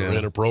stupid or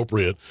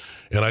inappropriate.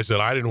 And I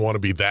said, I didn't want to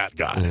be that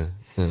guy.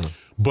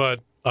 But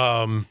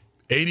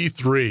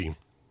 83,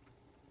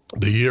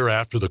 the year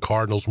after the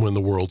Cardinals win the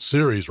World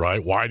Series,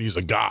 right? Whitey's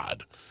a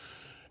god.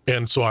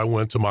 And so I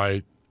went to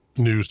my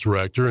news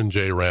director and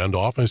Jay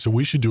Randolph, and I said,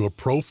 we should do a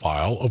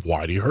profile of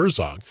Whitey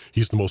Herzog.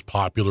 He's the most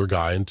popular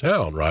guy in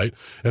town, right?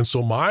 And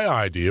so my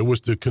idea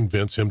was to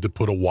convince him to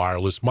put a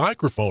wireless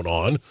microphone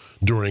on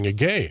during a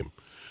game.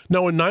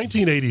 Now, in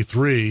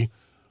 1983,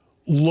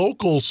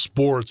 local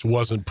sports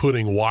wasn't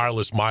putting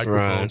wireless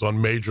microphones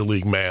on major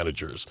league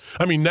managers.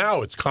 I mean,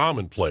 now it's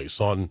commonplace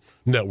on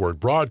network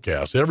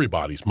broadcasts.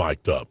 Everybody's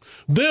mic'd up.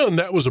 Then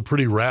that was a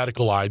pretty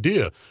radical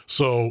idea.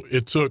 So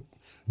it took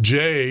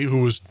Jay,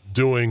 who was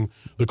doing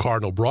the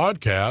Cardinal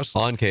broadcast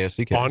on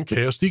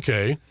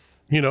KSDK,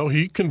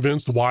 he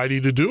convinced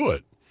Whitey to do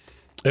it.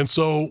 And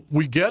so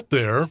we get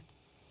there,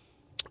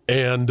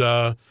 and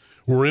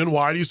we're in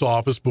Whitey's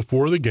office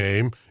before the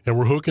game, and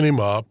we're hooking him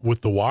up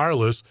with the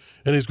wireless,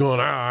 and he's going,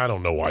 I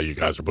don't know why you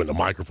guys are putting a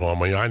microphone on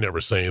me. I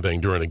never say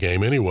anything during a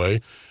game anyway.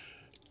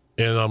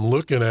 And I'm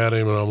looking at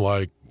him, and I'm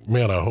like,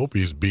 man, I hope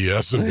he's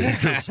BSing me,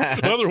 because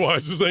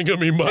otherwise this ain't going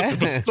to be much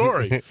of a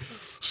story.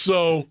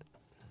 So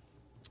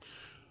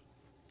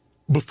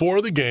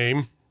before the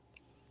game,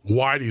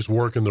 Whitey's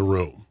working the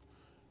room.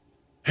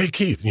 Hey,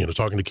 Keith,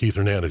 talking to Keith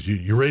Hernandez,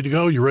 you ready to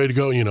go? You ready to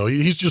go?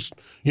 He's just,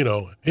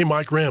 hey,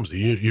 Mike Ramsey,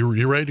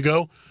 you ready to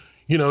go?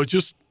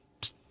 Just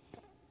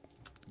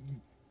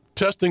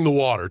testing the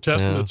water,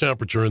 testing the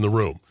temperature in the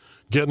room,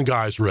 getting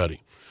guys ready.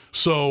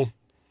 So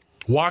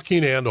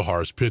Joaquin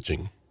Andujar's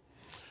pitching,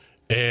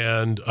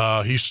 and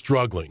he's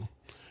struggling.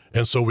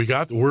 And so we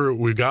got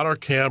our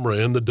camera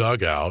in the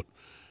dugout,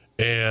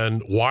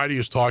 and Whitey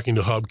is talking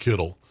to Hub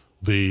Kittle,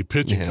 the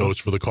pitching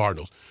coach for the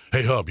Cardinals.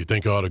 Hey, Hub, you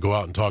think you ought to go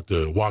out and talk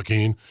to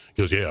Joaquin?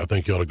 He goes, yeah, I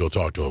think you ought to go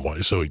talk to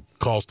him. So he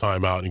calls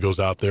timeout and he goes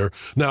out there.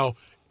 Now,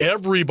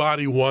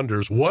 everybody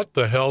wonders, what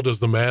the hell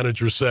does the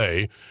manager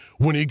say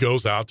when he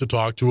goes out to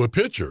talk to a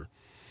pitcher?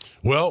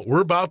 Well,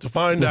 we're about to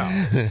find out.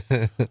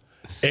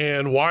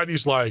 And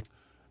Whitey's like,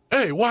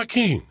 hey,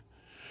 Joaquin,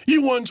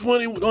 You won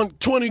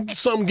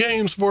 20-some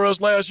games for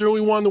us last year.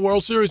 We won the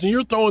World Series, and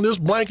you're throwing this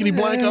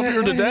blankety-blank up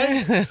here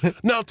today?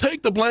 Now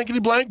take the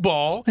blankety-blank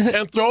ball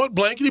and throw it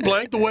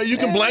blankety-blank the way you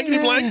can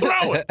blankety-blank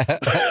throw it.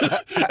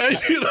 And,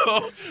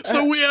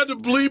 so we had to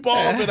bleep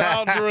all of it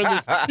out during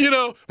this,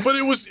 but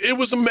it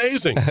was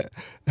amazing.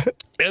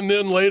 And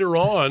then later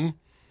on,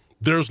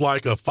 there's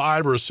like a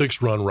 5 or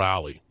 6 run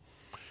rally,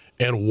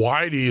 and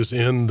Whitey is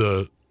in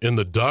the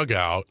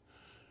dugout.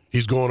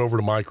 He's going over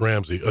to Mike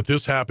Ramsey. If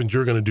this happens,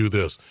 you're going to do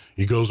this.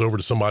 He goes over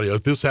to somebody.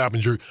 If this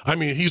happens,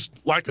 he's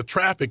like a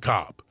traffic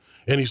cop,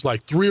 and he's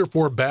like 3 or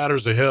 4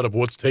 batters ahead of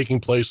what's taking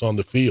place on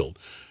the field.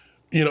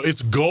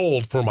 It's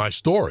gold for my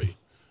story,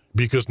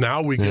 because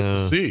now we get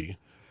to see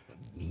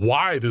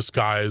why this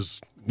guy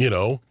is,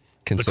 the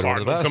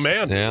Cardinal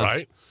commander,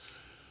 right?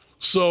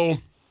 So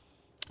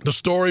the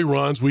story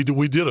runs. We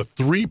did a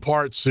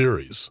 3-part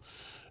series,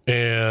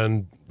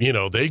 and,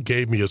 they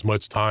gave me as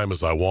much time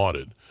as I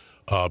wanted.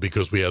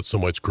 Because we had so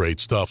much great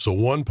stuff. So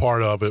one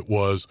part of it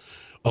was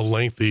a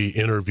lengthy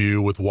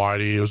interview with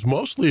Whitey. It was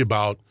mostly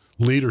about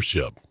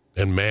leadership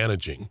and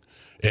managing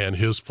and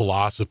his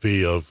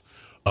philosophy of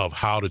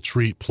how to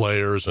treat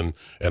players and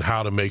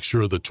how to make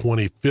sure the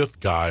 25th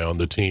guy on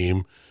the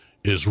team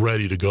is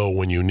ready to go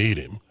when you need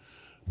him,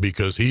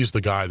 because he's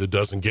the guy that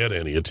doesn't get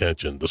any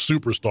attention. The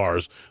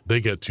superstars,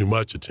 they get too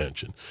much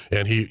attention.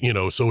 And he,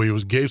 so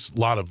he gave a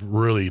lot of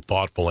really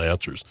thoughtful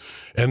answers.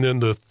 And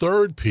then the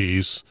third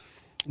piece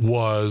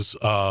was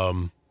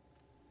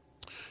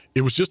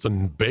it was just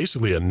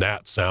basically a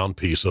Nat sound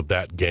piece of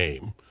that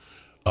game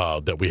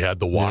that we had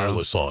the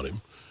wireless on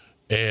him.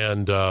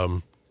 And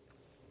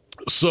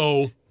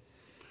so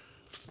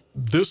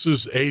this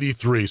is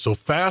 83. So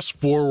fast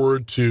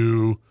forward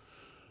to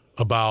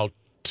about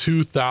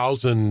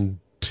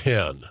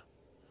 2010.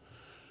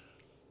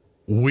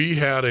 We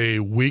had a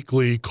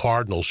weekly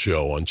Cardinal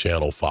show on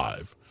Channel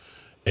 5.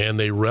 And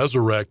they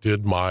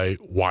resurrected my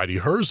Whitey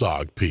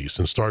Herzog piece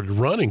and started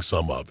running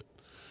some of it.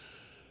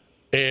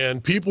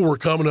 And people were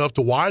coming up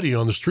to Whitey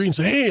on the street and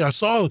saying, hey, I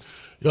saw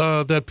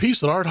that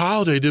piece that Art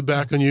Holliday did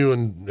back on you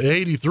in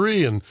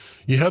 83, and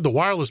you had the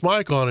wireless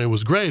mic on it. It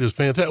was great. It was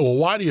fantastic. Well,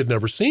 Whitey had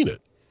never seen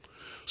it.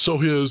 So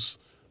his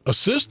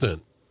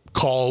assistant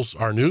calls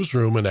our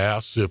newsroom and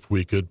asks if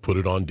we could put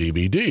it on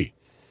DVD.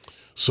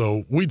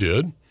 So we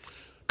did. A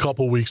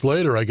couple weeks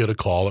later, I get a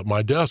call at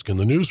my desk in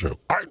the newsroom.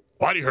 All right,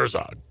 Whitey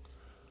Herzog.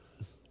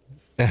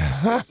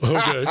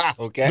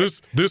 Okay.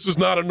 This is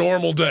not a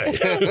normal day.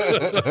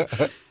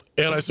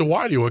 And I said,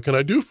 Whitey, what can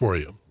I do for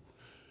you?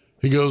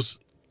 He goes,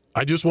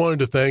 I just wanted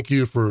to thank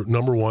you for,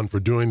 number one,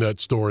 for doing that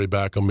story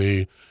back on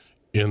me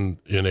in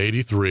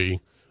 83.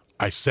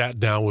 I sat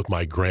down with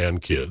my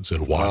grandkids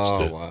and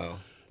watched it. Wow.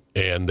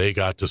 And they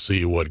got to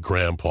see what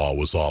Grandpa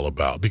was all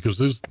about, because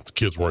those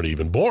kids weren't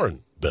even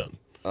born then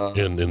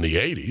in the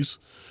 80s.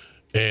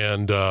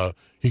 And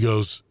he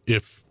goes,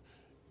 if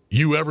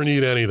you ever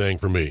need anything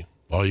from me,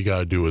 all you got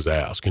to do is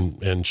ask.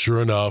 And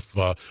sure enough,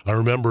 I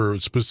remember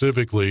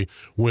specifically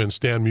when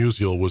Stan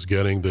Musial was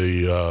getting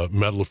the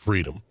Medal of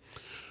Freedom.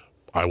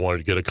 I wanted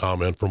to get a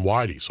comment from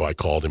Whitey, so I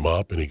called him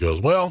up, and he goes,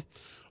 well,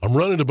 I'm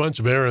running a bunch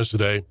of errands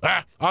today.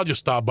 I'll just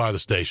stop by the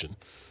station.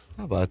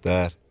 How about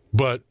that?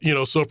 But,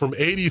 so from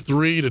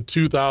 83 to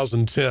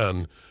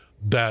 2010,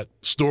 that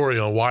story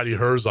on Whitey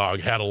Herzog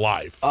had a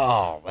life.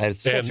 Oh,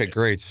 that's such a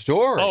great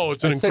story. Oh,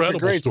 it's an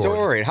incredible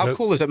story. How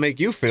cool does that make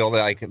you feel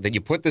that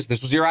you put this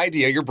was your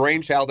idea, your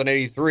brainchild in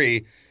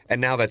 83, and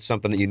now that's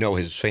something that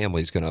his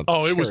family's going to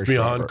it was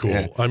beyond cool.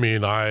 Yeah.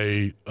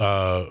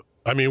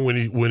 I mean,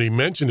 when he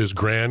mentioned his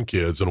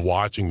grandkids and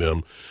watching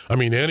them,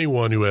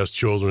 anyone who has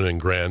children and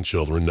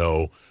grandchildren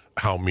know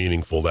how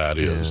meaningful that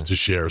is to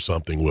share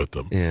something with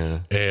them. Yeah.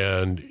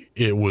 And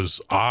it was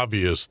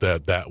obvious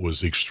that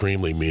was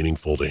extremely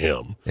meaningful to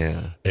him.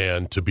 Yeah.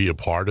 And to be a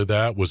part of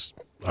that was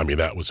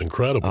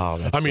incredible. Oh,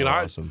 that's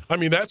awesome.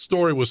 That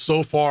story was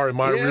so far in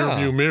my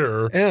rearview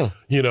mirror. Yeah.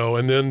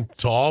 And then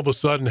to all of a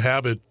sudden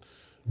have it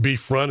be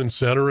front and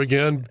center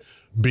again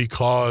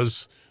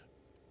because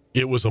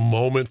it was a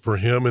moment for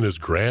him and his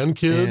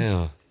grandkids.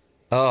 Yeah.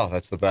 Oh,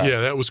 that's the best. Yeah,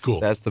 that was cool.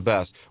 That's the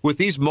best. With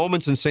these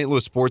moments in St.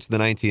 Louis sports in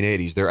the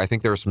 1980s, I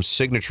think there are some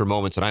signature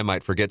moments, and I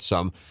might forget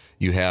some.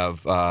 You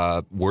have,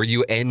 were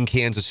you in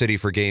Kansas City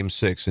for Game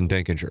 6 in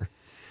Dinkinger?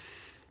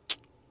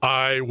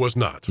 I was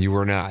not. You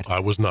were not? I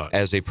was not.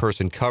 As a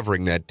person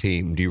covering that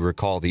team, do you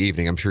recall the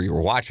evening? I'm sure you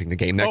were watching the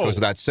game. That goes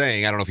without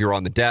saying. I don't know if you were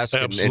on the desk.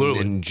 Absolutely.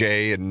 And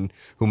Jay and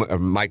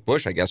Mike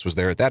Bush, I guess, was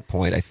there at that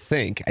point, I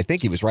think. I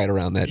think he was right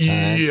around that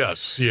time.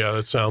 Yes. Yeah,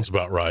 that sounds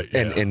about right.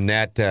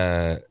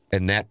 Yeah.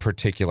 And that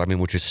particular,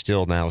 which is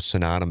still now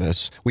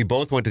synonymous. We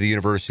both went to the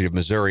University of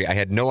Missouri. I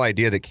had no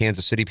idea that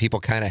Kansas City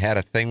people kind of had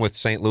a thing with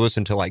St. Louis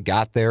until I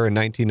got there in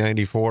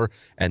 1994,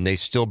 and they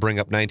still bring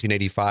up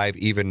 1985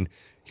 even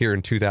here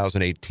in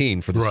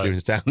 2018 for the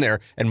students down there,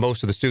 and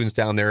most of the students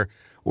down there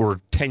were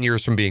 10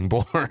 years from being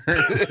born.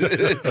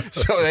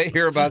 So they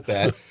hear about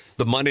that.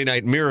 The Monday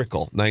Night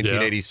Miracle,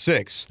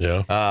 1986,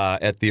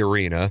 at the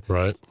arena.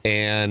 Right.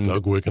 And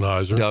Doug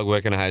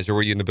Wickenheiser.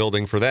 Were you in the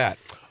building for that?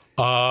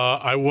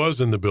 I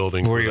was in the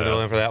building. Were you in the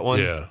building for that one?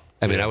 Yeah.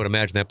 I mean, I would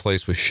imagine that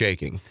place was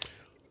shaking.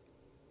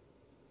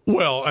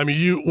 Well, I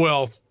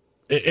mean,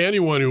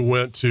 anyone who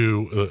went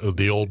to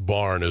the old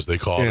barn, as they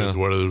call it,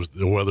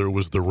 whether it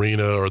was the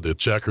arena or the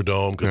Checker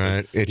Dome,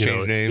 right.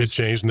 It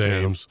changed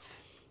names.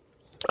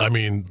 I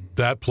mean,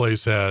 that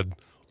place had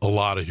a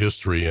lot of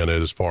history in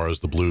it as far as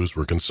the Blues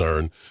were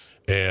concerned.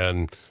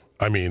 And,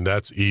 I mean,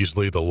 that's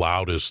easily the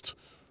loudest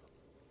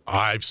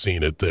I've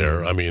seen it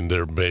there. I mean,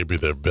 there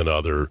have been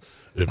other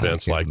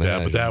events like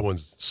that, but that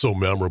one's so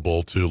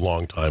memorable to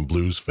longtime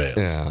Blues fans.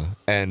 Yeah,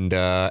 and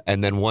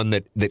then one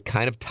that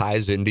kind of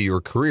ties into your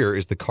career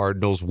is the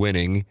Cardinals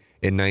winning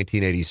in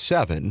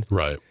 1987,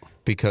 right?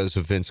 Because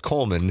of Vince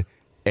Coleman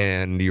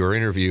and your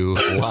interview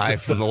live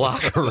from the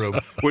locker room,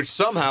 which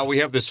somehow we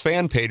have this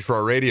fan page for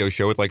our radio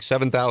show with like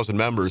 7,000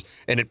 members,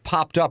 and it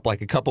popped up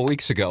like a couple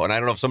weeks ago. And I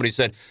don't know if somebody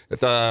said,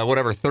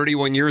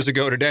 31 years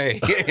ago today,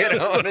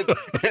 and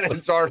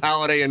it's Art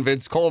Holliday and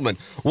Vince Coleman.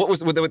 What was,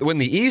 did they win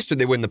the East, or did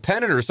they win the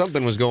pennant, or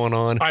something was going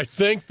on? I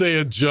think they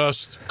had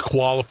just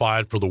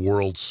qualified for the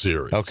World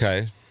Series.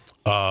 Okay.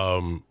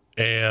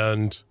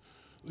 And...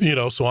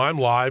 so I'm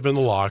live in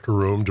the locker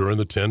room during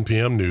the 10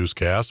 p.m.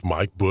 newscast.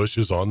 Mike Bush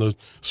is on the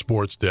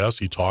sports desk.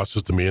 He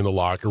tosses to me in the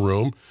locker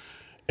room,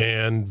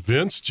 and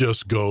Vince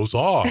just goes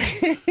off.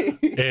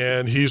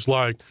 And he's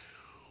like,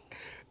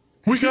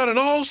 we got an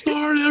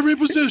all-star at every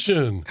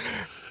position.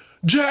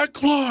 Jack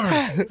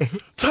Clark,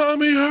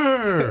 Tommy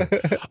Herr,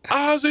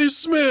 Ozzie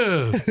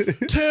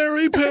Smith,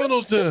 Terry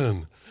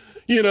Pendleton,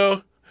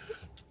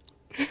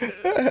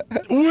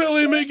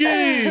 Willie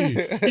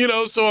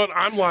McGee, so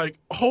I'm like,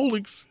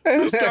 holy,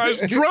 this guy's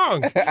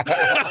drunk.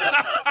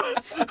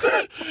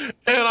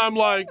 And I'm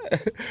like,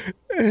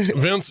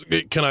 Vince,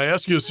 can I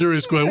ask you a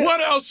serious question?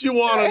 What else you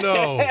want to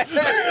know?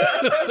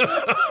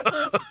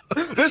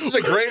 This is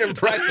a great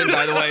impression,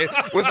 by the way,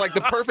 with like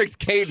the perfect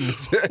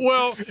cadence.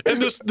 Well,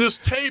 and this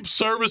tape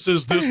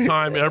services this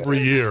time every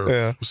year.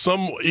 Yeah.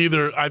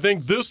 I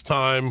think this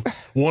time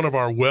one of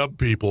our web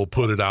people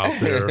put it out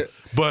there,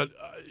 but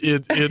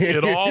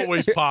it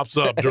always pops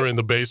up during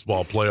the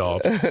baseball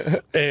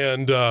playoffs.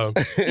 And,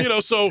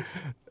 so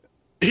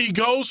he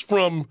goes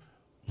from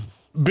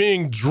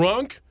being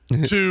drunk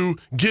to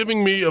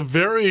giving me a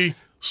very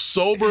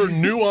sober,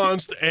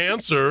 nuanced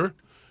answer.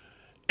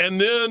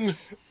 And then,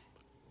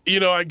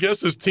 I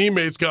guess his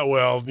teammates got,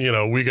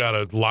 we got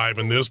to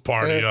liven this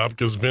party up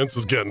because Vince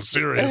is getting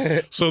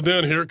serious. So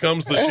then here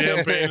comes the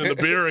champagne and the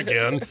beer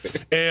again.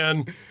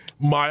 And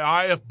my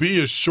IFB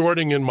is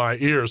shorting in my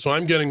ear, so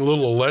I'm getting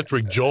little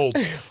electric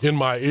jolts in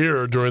my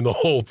ear during the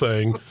whole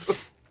thing.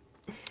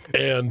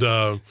 And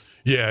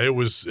it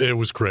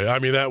was crazy. I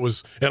mean,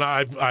 and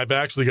I've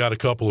actually got a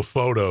couple of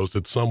photos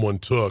that someone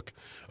took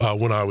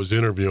when I was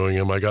interviewing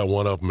him. I got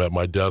one of them at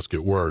my desk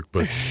at work.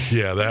 But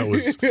yeah,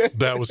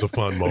 that was a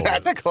fun moment.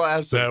 That's a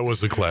classic. That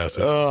was a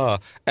classic.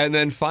 And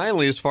then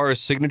finally, as far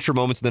as signature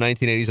moments in the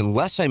 1980s,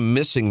 unless I'm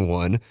missing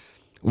one,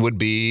 would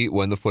be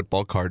when the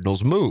football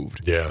Cardinals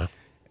moved. Yeah.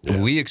 Yeah.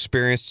 We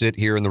experienced it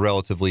here in the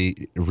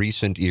relatively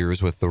recent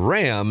years with the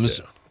Rams.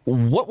 Yeah.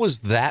 What was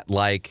that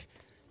like,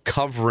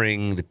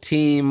 covering the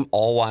team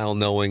all while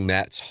knowing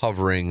that's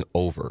hovering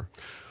over?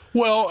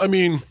 Well, I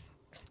mean,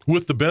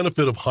 with the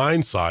benefit of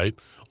hindsight,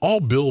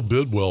 all Bill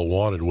Bidwell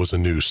wanted was a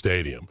new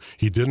stadium.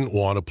 He didn't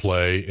want to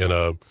play in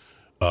one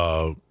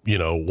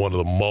of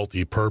the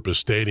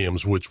multi-purpose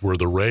stadiums, which were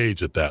the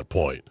rage at that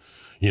point.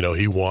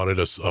 He wanted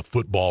a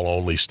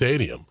football-only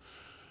stadium.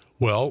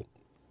 Well,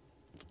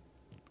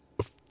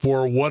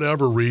 for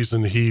whatever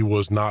reason, he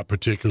was not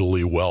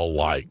particularly well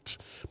liked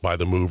by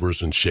the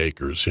movers and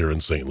shakers here in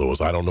St. Louis.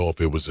 I don't know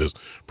if it was his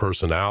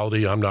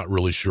personality. I'm not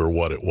really sure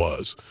what it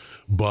was.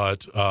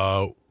 But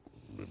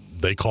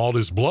they called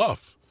his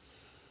bluff,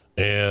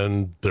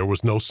 and there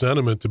was no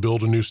sentiment to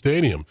build a new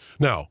stadium.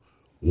 Now,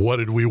 what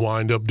did we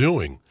wind up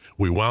doing?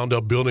 We wound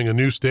up building a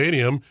new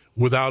stadium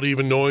without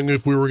even knowing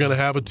if we were going to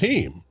have a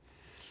team.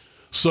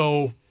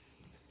 So,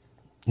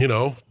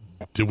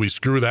 did we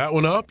screw that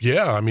one up?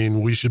 Yeah, I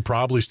mean, we should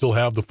probably still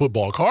have the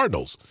football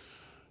Cardinals.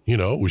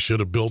 We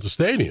should have built a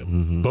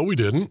stadium, but we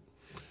didn't.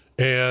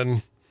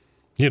 And,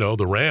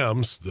 the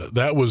Rams,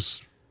 that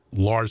was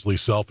largely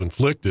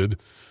self-inflicted.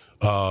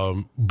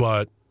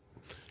 But,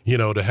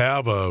 to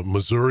have a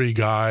Missouri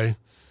guy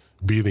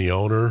be the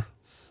owner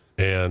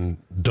and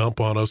dump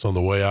on us on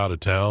the way out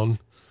of town,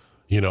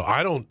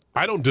 I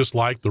don't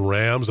dislike the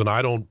Rams, and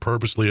I don't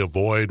purposely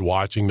avoid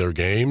watching their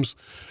games.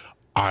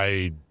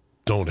 I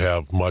don't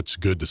have much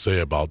good to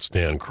say about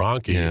Stan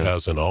Kroenke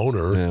as an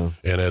owner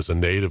and as a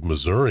native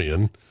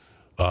Missourian.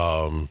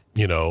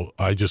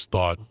 I just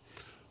thought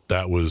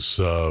that was,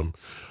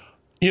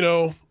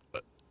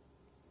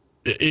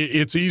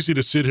 it's easy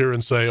to sit here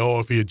and say, oh,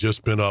 if he had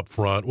just been up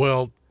front.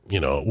 Well,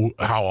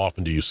 how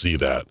often do you see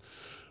that?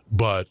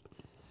 But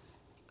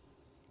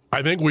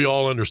I think we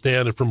all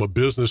understand that from a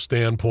business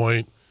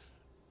standpoint,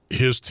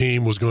 his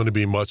team was going to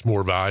be much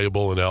more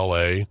valuable in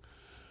L.A.,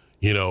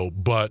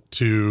 but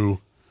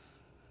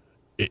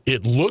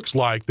it looks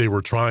like they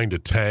were trying to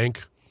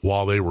tank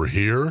while they were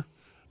here,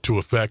 to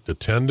affect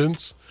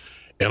attendance,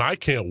 and I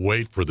can't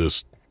wait for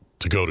this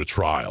to go to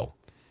trial.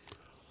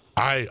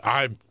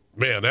 I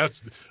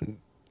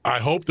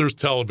hope there's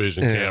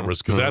television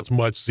cameras because that's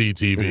much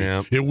CTV.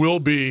 Yeah. It will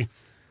be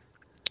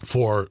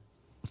for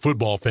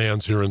football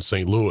fans here in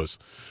St. Louis.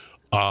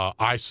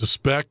 I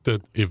suspect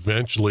that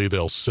eventually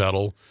they'll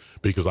settle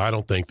because I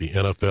don't think the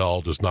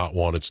NFL does not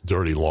want its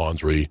dirty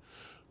laundry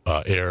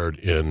aired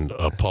in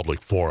a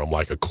public forum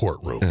like a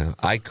courtroom. Yeah,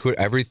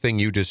 everything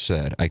you just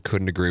said, I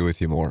couldn't agree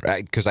with you more.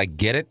 Because I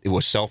get it. It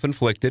was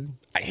self-inflicted.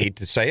 I hate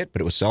to say it,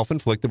 but it was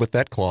self-inflicted with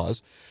that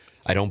clause.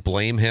 I don't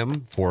blame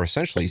him for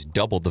essentially he's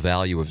doubled the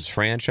value of his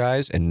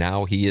franchise, and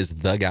now he is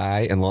the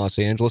guy in Los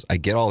Angeles. I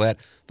get all that.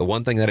 The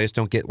one thing that I just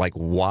don't get, like,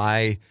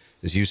 why,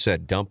 as you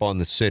said, dump on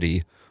the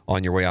city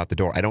on your way out the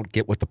door. I don't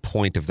get what the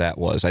point of that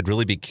was. I'd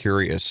really be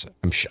curious.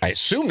 I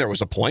assume there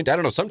was a point. I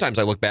don't know. Sometimes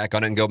I look back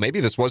on it and go,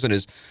 maybe this wasn't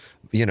as,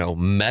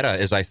 meta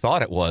as I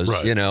thought it was,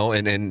 right.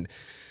 And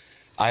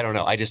I don't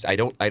know. I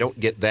don't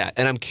get that.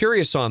 And I'm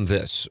curious on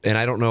this, and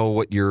I don't know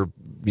what your,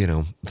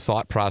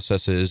 thought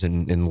process is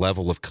and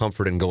level of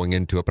comfort in going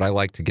into it, but I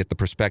like to get the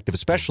perspective,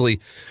 especially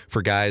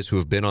for guys who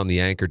have been on the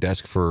anchor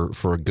desk for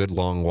a good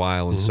long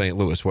while in St.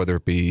 Louis, whether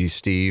it be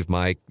Steve,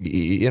 Mike,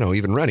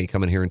 even Rennie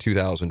coming here in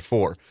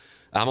 2004.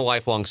 I'm a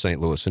lifelong St.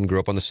 Louisan, grew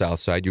up on the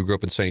south side. You grew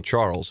up in St.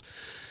 Charles.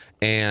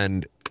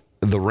 And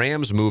the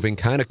Rams moving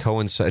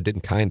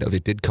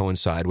it did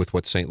coincide with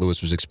what St.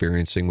 Louis was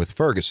experiencing with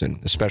Ferguson,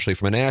 especially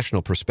from a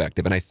national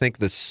perspective. And I think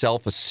the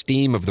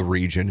self-esteem of the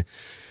region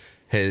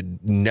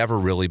had never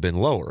really been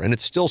lower, and it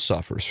still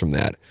suffers from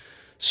that.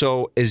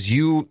 So as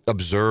you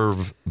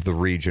observe the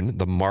region,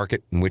 the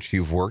market in which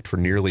you've worked for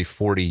nearly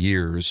 40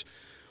 years,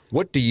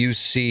 what do you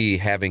see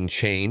having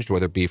changed,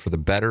 whether it be for the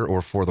better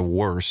or for the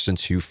worse,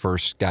 since you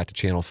first got to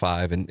Channel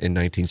 5 in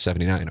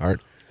 1979, Art?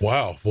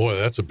 Wow, boy,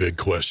 that's a big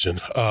question.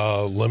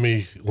 Let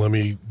me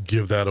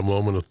give that a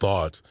moment of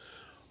thought.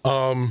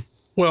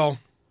 Well,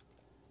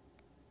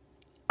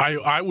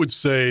 I would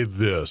say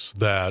this,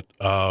 that,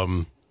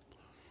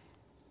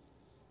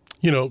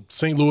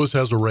 St. Louis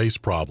has a race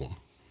problem.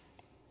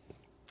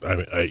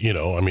 I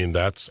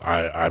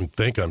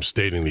think I'm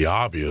stating the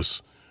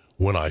obvious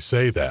when I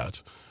say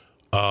that.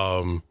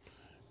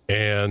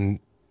 And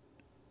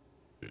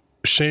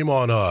shame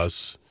on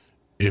us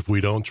if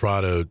we don't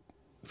try to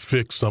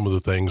fix some of the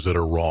things that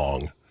are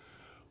wrong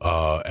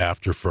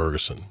after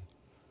Ferguson.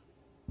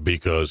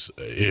 Because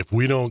if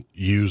we don't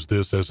use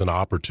this as an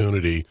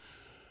opportunity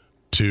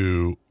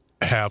to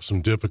have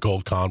some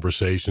difficult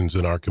conversations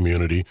in our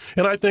community,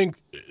 and I think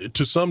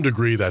to some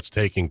degree that's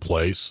taking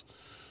place.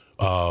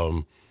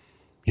 I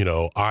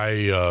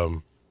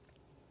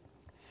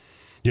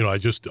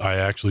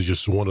actually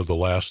just one of the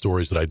last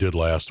stories that I did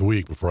last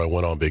week before I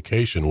went on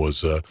vacation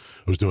was I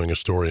was doing a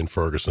story in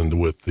Ferguson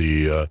with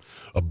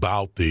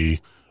about the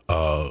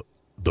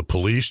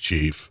police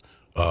chief,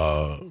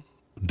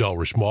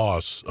 Delrish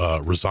Moss,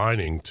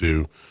 resigning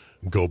to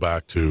go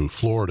back to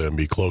Florida and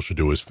be closer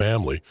to his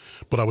family.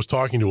 But I was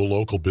talking to a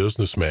local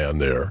businessman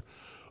there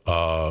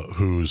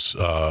he's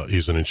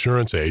an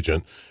insurance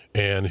agent,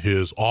 and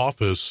his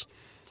office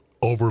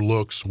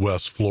overlooks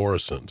West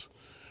Florissant,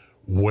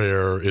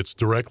 where it's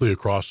directly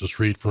across the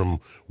street from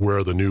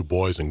where the new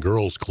Boys and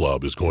Girls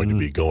Club is going to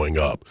be going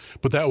up.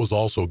 But that was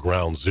also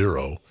ground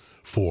zero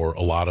for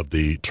a lot of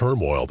the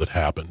turmoil that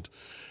happened.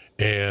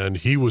 And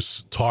he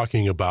was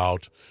talking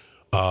about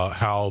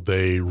how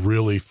they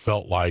really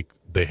felt like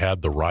they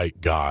had the right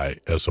guy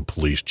as a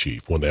police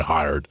chief when they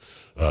hired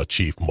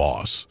Chief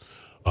Moss.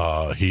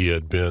 He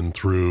had been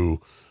through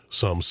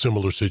some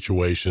similar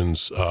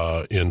situations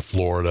in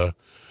Florida.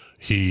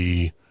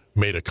 He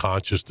made a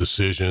conscious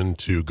decision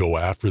to go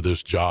after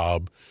this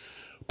job.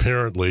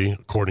 Apparently,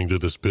 according to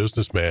this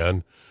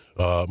businessman,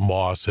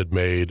 Moss had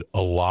made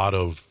a lot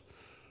of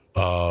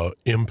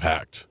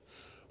impact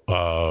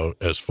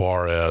as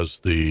far as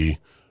the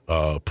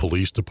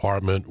police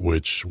department,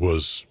 which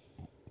was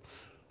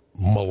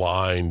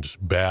maligned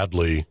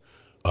badly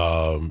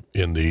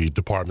in the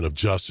Department of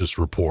Justice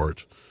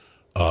report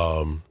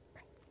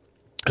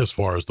as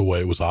far as the way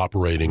it was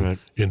operating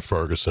in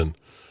Ferguson.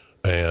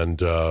 And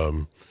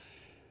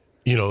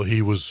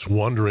he was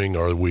wondering,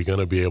 are we going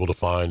to be able to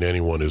find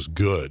anyone as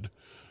good?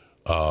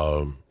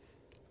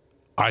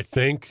 I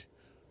think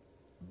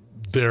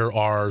there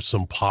are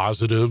some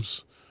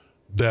positives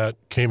that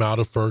came out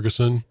of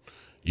Ferguson.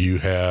 You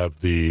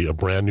have a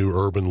brand new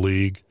Urban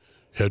League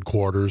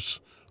headquarters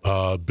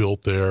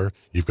built there.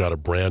 You've got a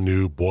brand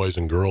new Boys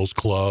and Girls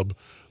Club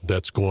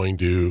that's going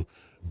to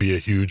be a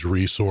huge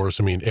resource.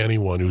 I mean,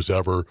 anyone who's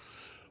ever,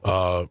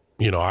 I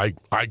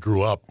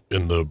grew up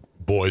in the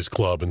Boys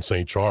Club in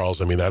St.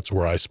 Charles. I mean, that's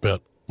where I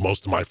spent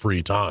most of my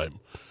free time.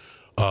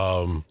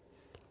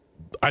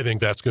 I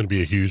think that's going to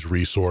be a huge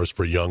resource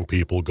for young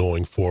people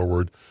going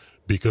forward,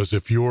 because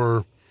if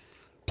you're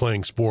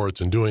playing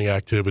sports and doing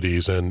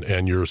activities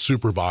and you're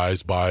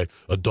supervised by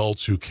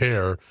adults who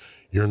care,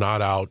 you're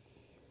not out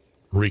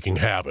wreaking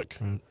havoc,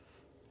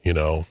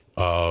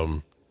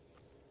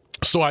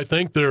 So I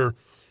think there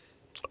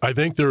I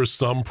think there is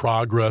some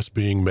progress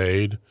being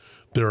made.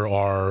 There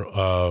are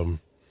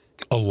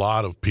a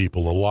lot of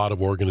people, a lot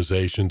of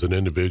organizations and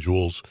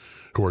individuals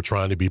who are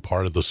trying to be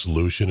part of the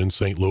solution in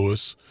St.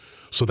 Louis.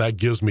 So that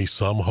gives me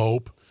some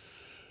hope.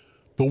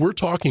 But we're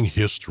talking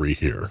history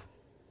here.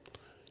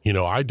 You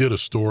know, I did a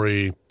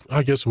story,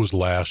 I guess it was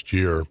last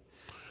year,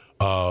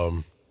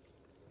 about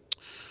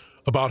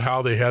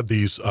how they had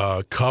these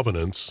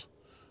covenants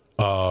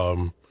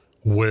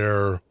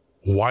where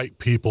white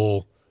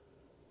people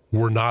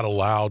were not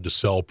allowed to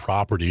sell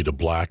property to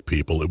black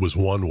people. It was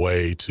one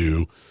way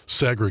to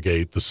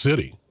segregate the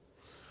city.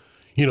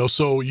 You know,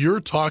 so you're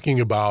talking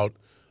about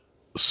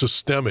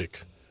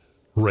systemic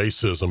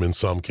racism in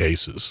some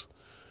cases.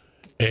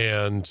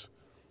 And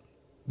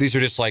these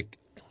are just like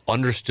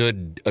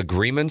understood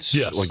agreements?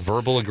 Yes. Like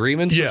verbal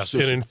agreements? Yes,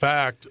 and in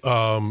fact,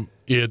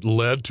 it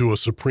led to a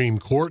Supreme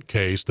Court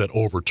case that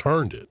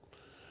overturned it.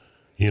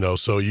 You know,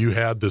 so you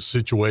had this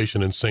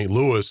situation in St.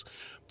 Louis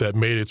that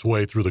made its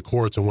way through the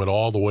courts and went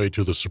all the way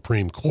to the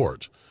Supreme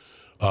Court.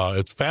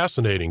 It's a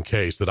fascinating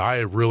case that I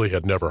really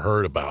had never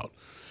heard about.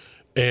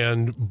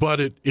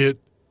 But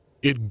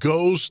it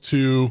goes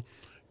to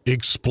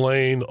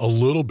explain a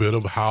little bit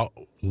of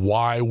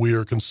why we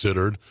are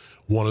considered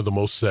one of the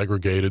most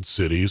segregated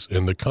cities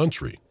in the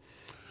country.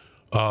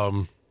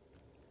 I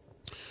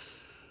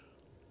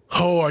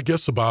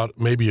guess about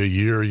maybe a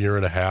year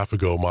and a half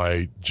ago,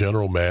 my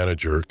general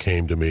manager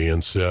came to me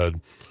and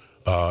said,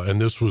 and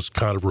this was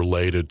kind of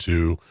related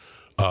to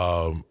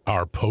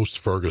our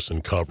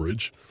post-Ferguson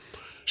coverage.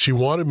 She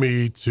wanted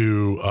me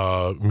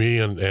to, me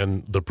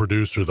and the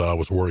producer that I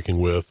was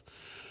working with,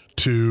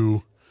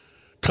 to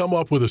come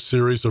up with a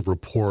series of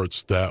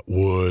reports that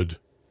would,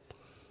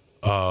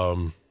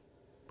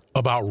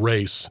 about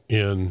race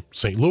in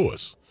St.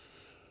 Louis.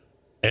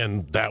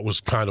 And that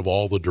was kind of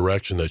all the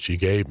direction that she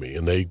gave me.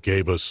 And they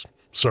gave us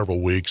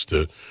several weeks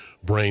to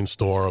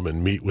brainstorm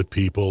and meet with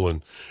people.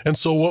 And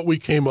so what we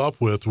came up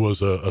with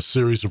was a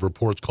series of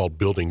reports called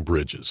Building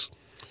Bridges.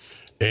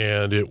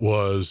 And it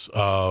was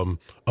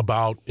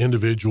about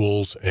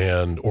individuals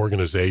and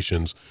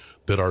organizations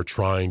that are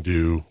trying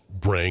to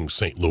bring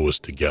St. Louis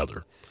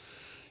together.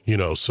 You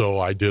know, so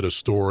I did a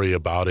story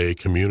about a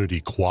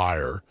community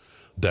choir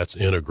that's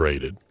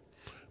integrated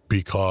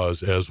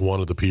because, as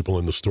one of the people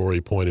in the story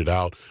pointed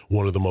out,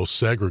 one of the most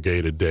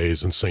segregated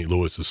days in St.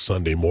 Louis is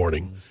Sunday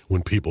morning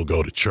when people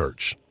go to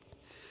church.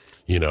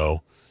 You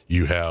know,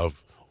 you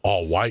have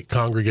all white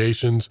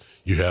congregations,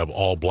 you have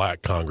all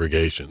black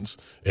congregations,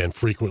 and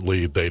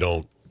frequently they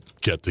don't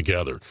get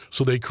together.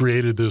 So they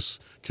created this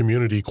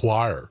community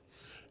choir,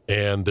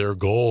 and their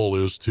goal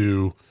is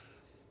to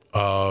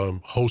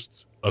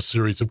host a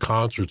series of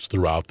concerts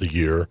throughout the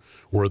year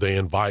where they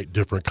invite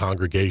different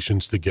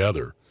congregations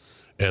together.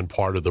 And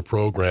part of the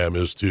program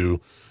is to,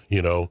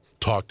 you know,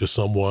 talk to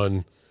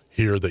someone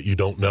here that you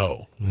don't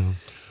know. Mm.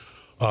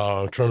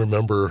 I'm trying to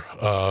remember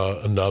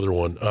another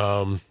one.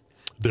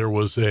 There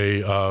was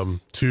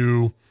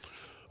two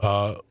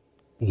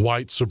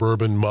white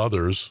suburban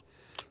mothers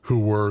who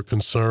were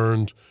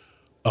concerned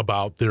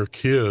about their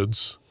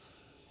kids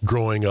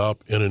growing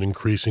up in an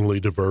increasingly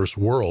diverse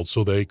world.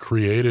 So they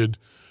created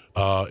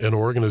an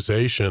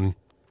organization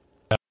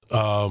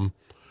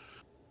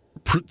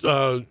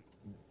that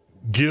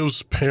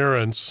gives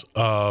parents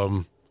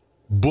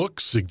book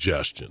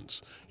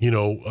suggestions, you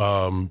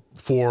know,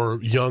 for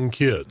young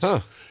kids.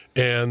 Huh.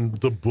 And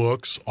the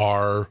books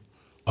are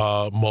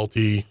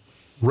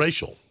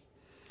multiracial.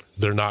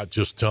 They're not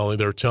just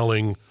they're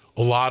telling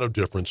a lot of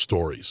different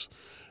stories.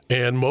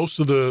 And most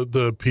of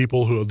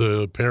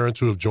the parents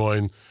who have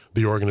joined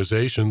the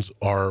organizations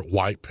are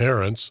white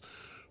parents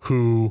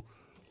who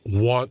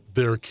want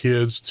their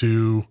kids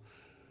to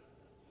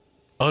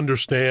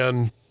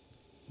understand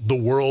the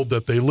world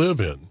that they live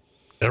in.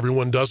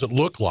 Everyone doesn't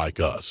look like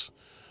us.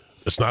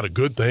 It's not a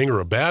good thing or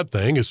a bad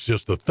thing. It's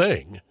just a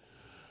thing.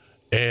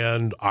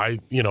 And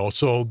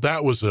so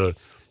that was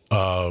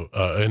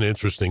an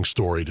interesting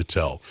story to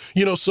tell.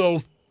 You know,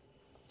 so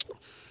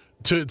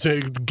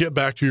to get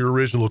back to your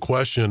original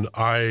question,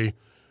 I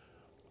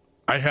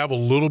have a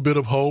little bit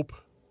of hope.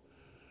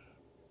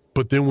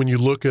 But then when you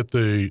look at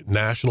the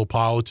national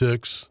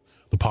politics,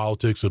 the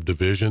politics of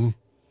division,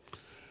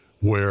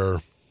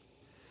 where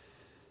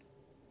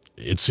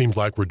it seems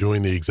like we're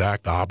doing the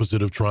exact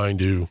opposite of trying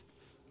to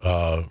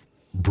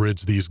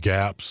bridge these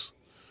gaps.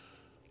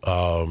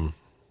 And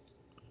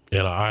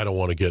I don't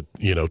want to get,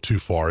 too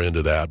far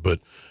into that. But,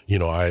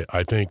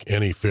 I think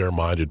any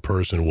fair-minded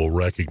person will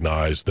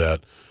recognize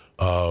that,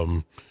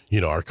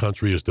 our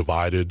country is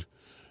divided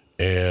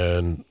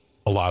and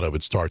a lot of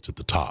it starts at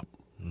the top.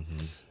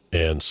 Mm-hmm.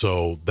 And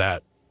so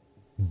that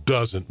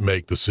doesn't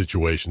make the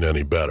situation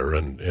any better.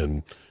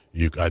 And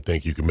I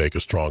think you can make a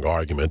strong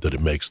argument that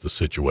it makes the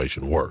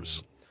situation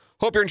worse.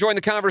 Hope you're enjoying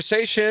the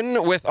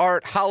conversation with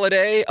Art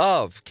Holliday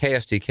of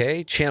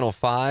KSDK, Channel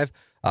 5.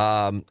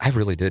 I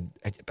really did.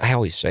 I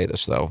always say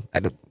this, though,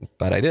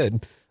 but I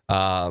did.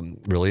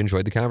 Really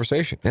enjoyed the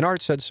conversation. And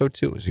Art said so,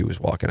 too, as he was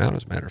walking out,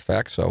 as a matter of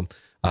fact. So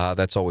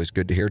That's always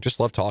good to hear. Just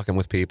love talking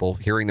with people,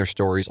 hearing their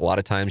stories. A lot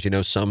of times you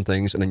know some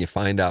things, and then you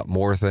find out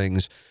more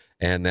things,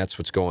 and that's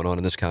what's going on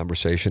in this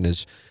conversation,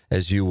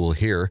 as you will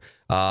hear.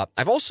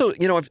 I've also,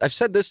 I've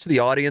said this to the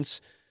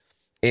audience,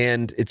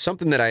 and it's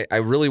something that I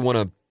really want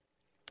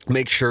to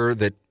make sure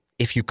that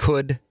if you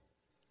could,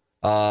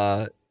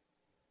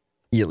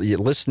 you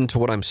listen to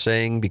what I'm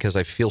saying, because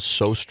I feel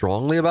so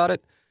strongly about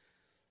it.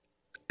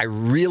 I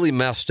really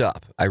messed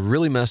up. I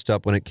really messed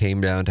up when it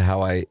came down to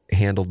how I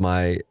handled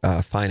my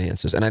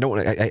finances. And I don't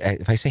want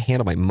to, if I say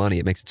handle my money,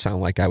 it makes it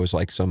sound like I was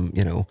like some,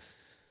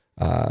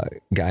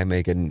 guy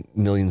making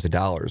millions of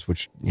dollars,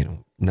 which,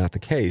 not the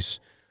case.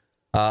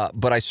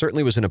 But I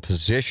certainly was in a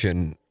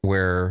position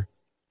where,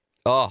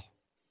 a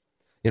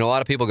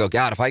lot of people go,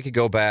 God, if I could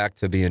go back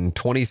to being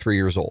 23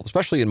 years old,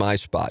 especially in my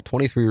spot,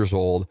 23 years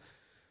old,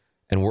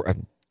 and we're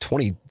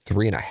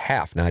 23 and a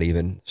half, not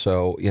even.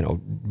 So,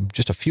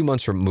 just a few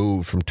months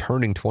removed from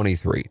turning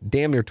 23,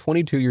 damn near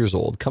 22 years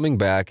old, coming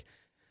back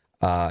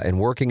and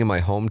working in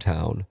my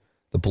hometown.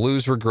 The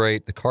Blues were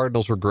great. The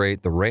Cardinals were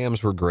great. The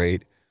Rams were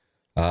great.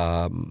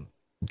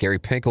 Gary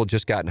Pinkel had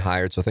just gotten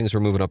hired, so things were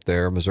moving up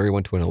there. Missouri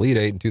went to an Elite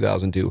Eight in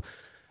 2002.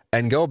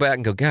 And go back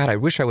and go, God, I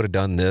wish I would have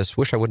done this.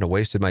 Wish I wouldn't have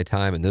wasted my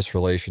time in this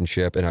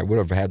relationship, and I would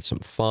have had some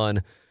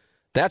fun.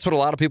 That's what a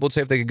lot of people would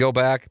say if they could go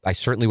back. I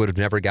certainly would have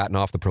never gotten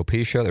off the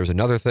Propecia. There's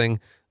another thing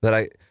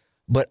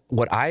but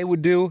what I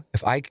would do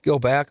if I could go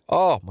back,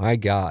 oh my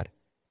God,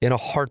 in a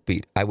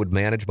heartbeat, I would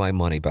manage my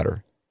money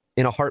better.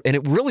 And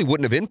it really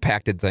wouldn't have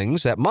impacted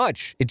things that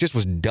much. It just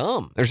was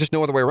dumb. There's just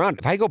no other way around.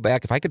 If I go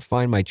back, if I could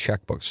find my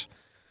checkbooks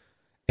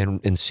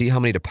and see how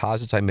many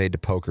deposits I made to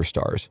Poker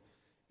Stars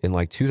in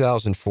like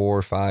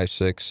 2004, 5,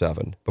 6,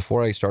 7,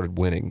 before I started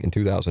winning in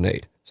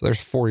 2008. So there's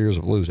 4 years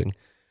of losing.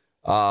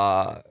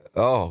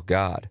 Oh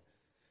God.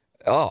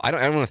 Oh, I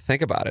don't want to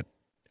think about it.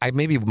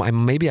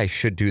 Maybe I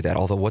should do that.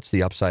 Although, what's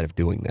the upside of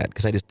doing that?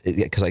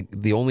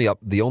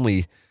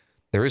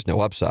 There is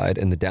no upside,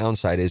 and the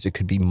downside is it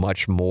could be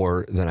much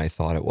more than I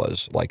thought it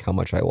was. Like how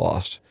much I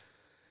lost,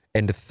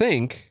 and to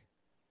think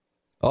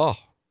that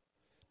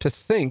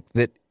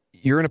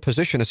you're in a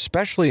position,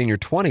 especially in your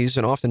 20s,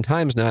 and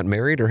oftentimes not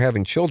married or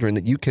having children,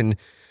 that you can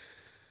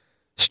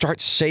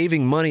start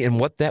saving money and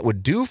what that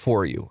would do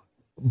for you.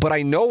 But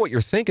I know what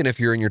you're thinking if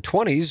you're in your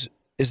 20s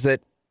is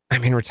that,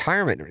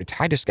 retirement,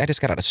 I just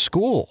got out of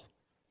school,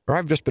 or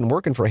I've just been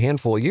working for a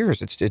handful of years.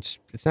 It's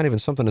not even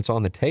something that's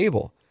on the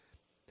table.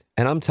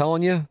 And I'm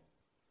telling you,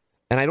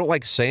 and I don't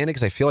like saying it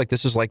because I feel like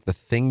this is like the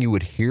thing you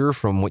would hear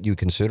from what you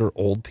consider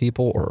old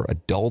people or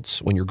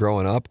adults when you're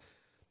growing up,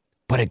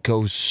 but it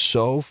goes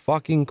so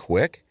fucking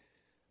quick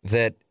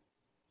that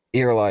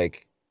you're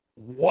like,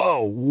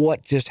 whoa,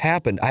 what just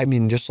happened?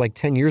 Just like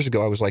 10 years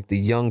ago, I was like the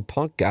young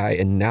punk guy,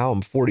 and now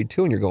I'm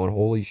 42, and you're going,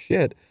 holy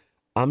shit,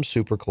 I'm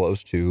super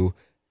close to,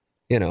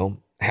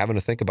 having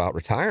to think about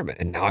retirement.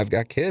 And now I've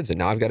got kids, and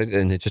now I've got it,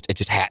 and it's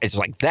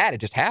like that. It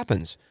just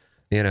happens,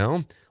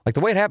 like the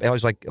way it happened. I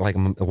was like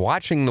I'm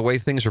watching the way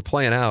things are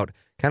playing out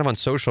kind of on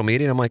social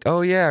media. And I'm like,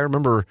 oh yeah, I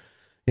remember,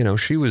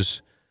 she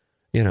was,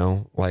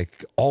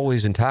 like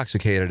always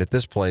intoxicated at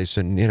this place,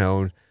 and,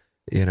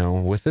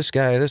 with this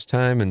guy this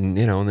time, and,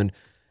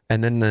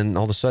 and then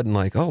all of a sudden,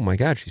 like, oh my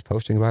God, she's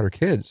posting about her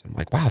kids. I'm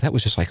like, wow, that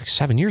was just like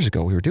 7 years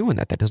ago we were doing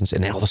that. That doesn't,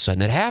 and then all of a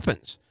sudden it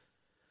happens.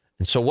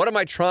 And so what am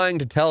I trying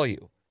to tell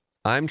you?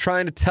 I'm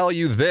trying to tell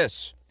you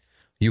this.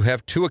 You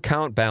have two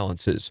account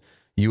balances.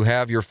 You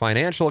have your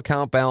financial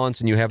account balance,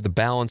 and you have the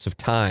balance of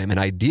time. And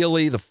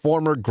ideally, the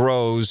former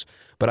grows,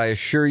 but I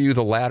assure you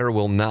the latter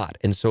will not.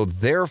 And so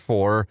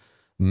therefore,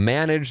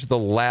 manage the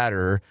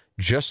latter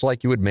just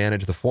like you would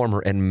manage the former,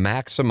 and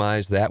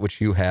maximize that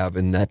which you have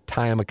in that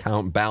time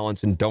account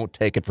balance, and don't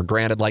take it for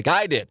granted like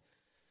I did.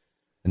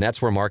 And that's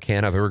where Mark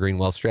Hanna of Evergreen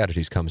Wealth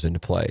Strategies comes into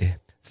play.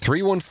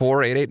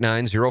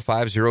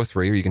 314-889-0503,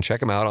 or you can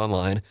check him out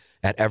online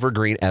at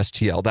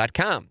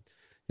evergreenstl.com.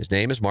 His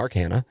name is Mark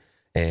Hanna,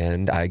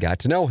 and I got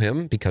to know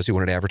him because he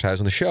wanted to advertise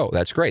on the show.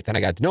 That's great. Then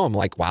I got to know him,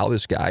 like, wow,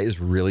 this guy is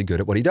really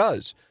good at what he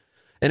does.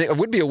 And it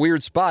would be a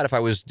weird spot if I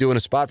was doing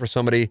a spot for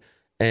somebody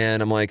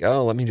and I'm like,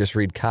 oh, let me just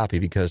read copy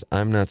because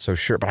I'm not so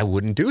sure. But I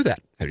wouldn't do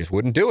that. I just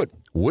wouldn't do it.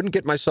 Wouldn't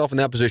get myself in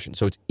that position.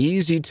 So it's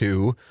easy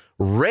to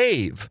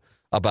rave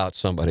about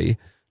somebody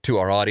to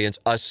our audience,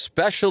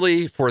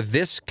 especially for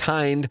this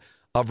kind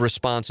of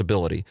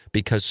responsibility,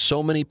 because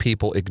so many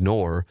people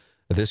ignore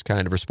this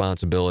kind of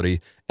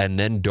responsibility and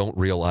then don't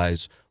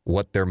realize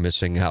what they're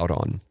missing out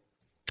on.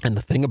 And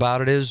the thing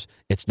about it is,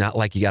 it's not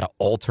like you got to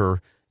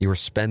alter your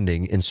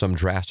spending in some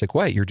drastic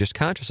way. You're just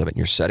conscious of it, and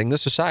you're setting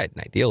this aside.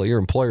 And ideally, your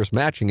employer's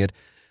matching it,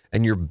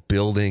 and you're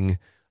building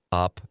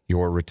up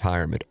your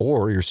retirement,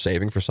 or you're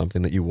saving for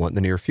something that you want in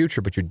the near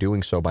future, but you're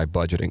doing so by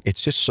budgeting.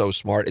 It's just so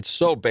smart. It's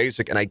so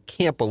basic, and I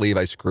can't believe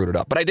I screwed it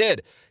up, but I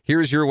did.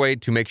 Here's your way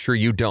to make sure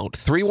you don't.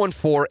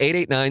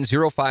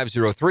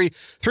 314-889-0503,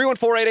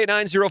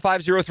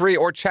 314-889-0503,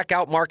 or check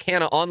out Mark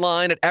Hanna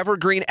online at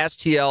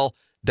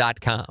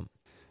evergreenstl.com.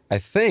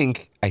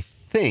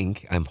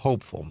 I'm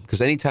hopeful,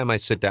 because anytime I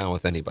sit down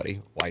with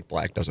anybody, white,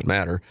 black, doesn't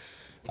matter,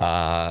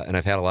 And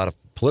I've had a lot of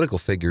political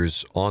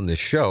figures on this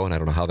show, and I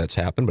don't know how that's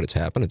happened, but it's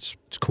happened. It's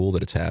cool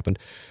that it's happened.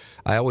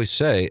 I always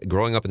say,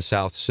 growing up in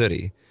South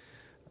City,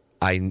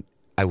 I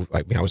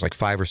was like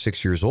 5 or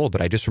 6 years old,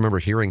 but I just remember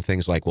hearing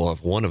things like, well,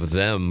 if one of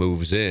them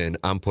moves in,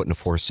 I'm putting a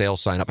for sale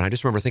sign up. And I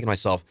just remember thinking to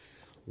myself,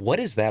 what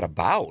is that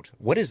about?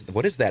 What is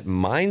that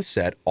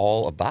mindset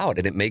all about?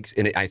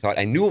 And I thought,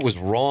 I knew it was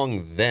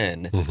wrong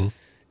then. Mm-hmm.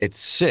 At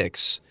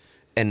 6,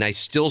 and I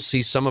still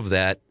see some of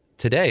that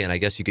today. And I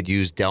guess you could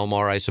use Del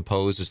Mar, I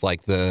suppose, as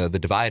like the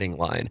dividing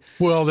line.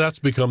 Well, that's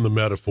become the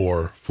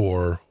metaphor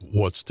for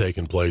what's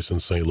taken place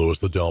in St. Louis,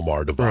 the Del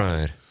Mar divide.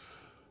 Right.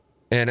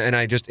 And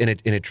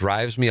it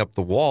drives me up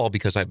the wall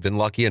because I've been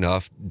lucky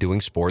enough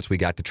doing sports. We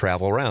got to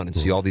travel around and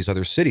see all these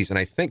other cities. And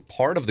I think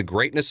part of the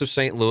greatness of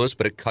St. Louis,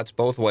 but it cuts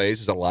both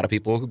ways, is that a lot of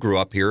people who grew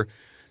up here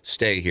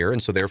stay here,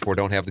 and so therefore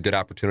don't have the good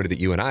opportunity that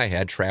you and I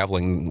had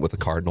traveling with the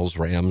Cardinals,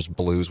 Rams,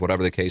 Blues,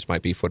 whatever the case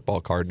might be, football,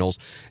 Cardinals,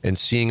 and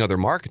seeing other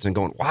markets and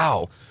going,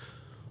 wow,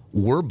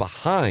 we're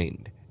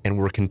behind, and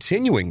we're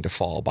continuing to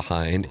fall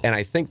behind. And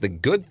I think the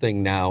good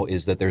thing now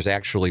is that there's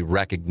actually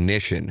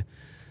recognition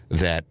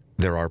that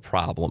there are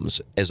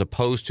problems, as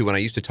opposed to when I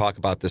used to talk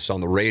about this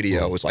on the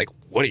radio, it was like,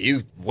 what do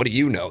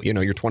you know? You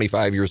know, you're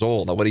 25 years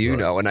old. What do you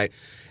know? And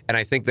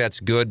I think that's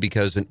good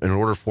because in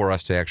order for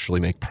us to actually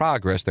make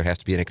progress, there has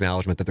to be an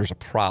acknowledgement that there's a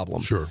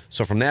problem. Sure.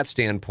 So from that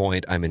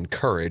standpoint, I'm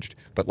encouraged.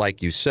 But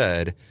like you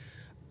said,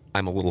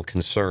 I'm a little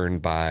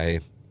concerned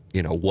by,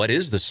 what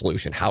is the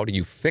solution? How do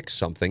you fix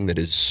something that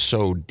is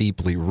so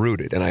deeply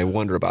rooted? And I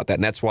wonder about that.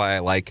 And that's why I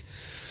like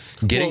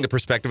getting the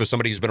perspective of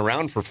somebody who's been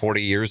around for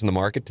 40 years in the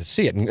market to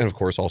see it. And of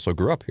course, also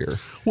grew up here.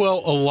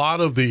 Well, a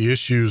lot of the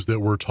issues that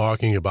we're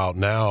talking about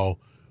now,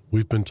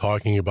 we've been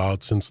talking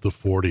about since the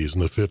 40s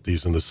and the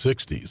 50s and the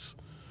 60s,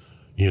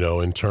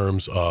 in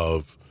terms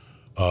of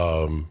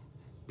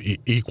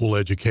equal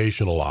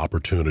educational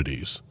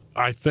opportunities.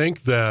 I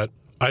think that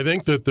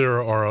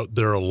there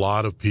are a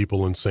lot of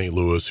people in St.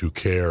 Louis who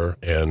care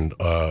and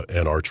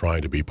are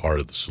trying to be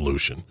part of the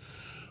solution.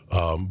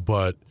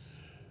 But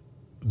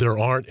there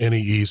aren't any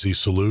easy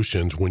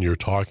solutions when you're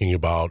talking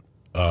about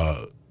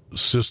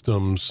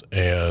systems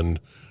and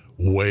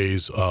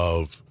ways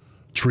of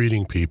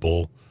treating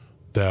people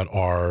that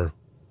are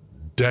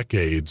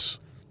decades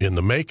in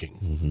the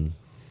making.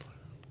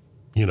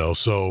 Mm-hmm.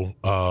 So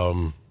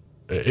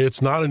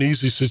it's not an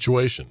easy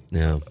situation.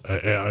 Yeah.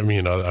 I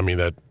mean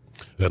that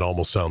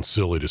almost sounds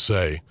silly to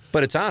say,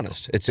 but it's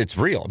honest. It's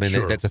real. I mean,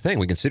 sure. That's the thing.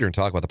 We can sit here and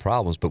talk about the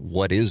problems, but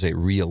what is a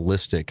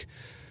realistic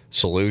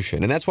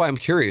solution? And that's why I'm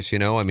curious.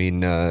 When you're in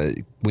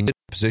the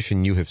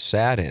position you have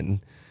sat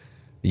in,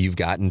 you've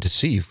gotten to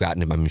see.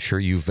 I'm sure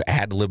you've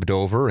ad-libbed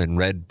over and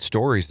read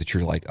stories that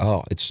you're like,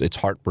 oh, it's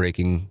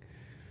heartbreaking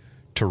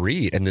to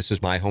read. And this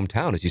is my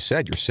hometown. As you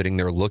said, you're sitting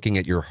there looking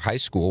at your high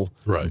school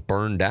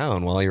burn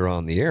down while you're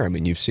on the air. I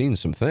mean, you've seen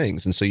some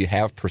things. And so you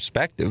have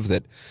perspective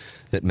that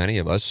many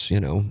of us,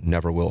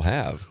 never will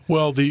have.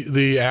 Well,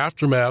 the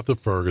aftermath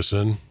of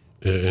Ferguson,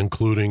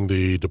 including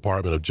the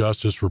Department of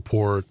Justice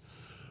report,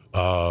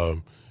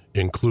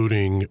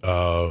 including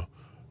a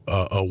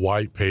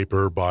white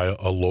paper by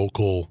a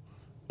local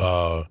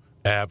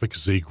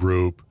advocacy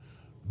group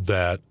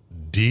that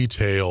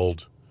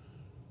detailed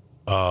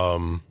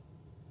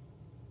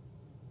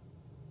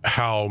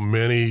how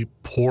many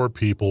poor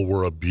people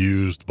were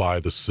abused by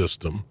the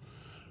system,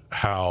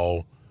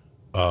 how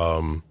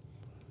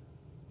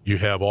you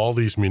have all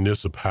these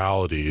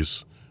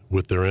municipalities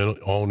with their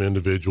own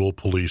individual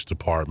police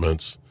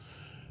departments,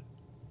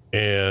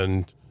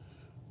 and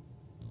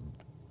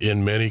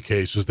in many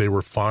cases they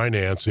were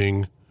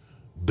financing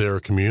their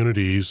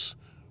communities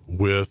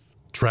with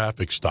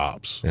traffic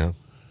stops. Yeah.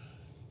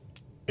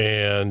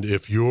 And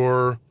if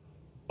you're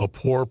a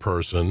poor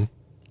person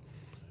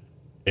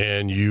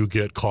and you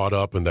get caught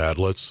up in that,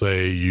 let's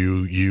say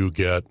you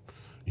get,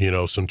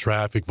 some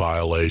traffic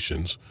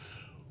violations.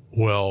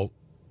 Well,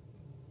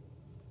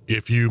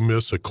 if you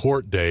miss a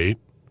court date,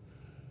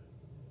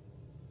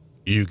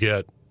 you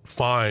get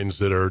fines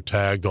that are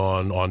tagged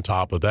on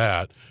top of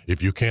that.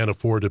 If you can't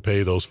afford to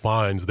pay those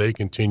fines, they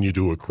continue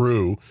to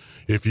accrue.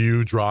 If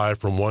you drive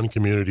from one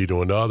community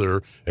to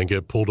another and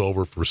get pulled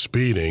over for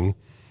speeding,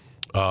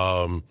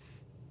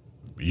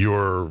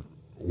 you're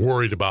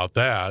worried about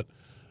that.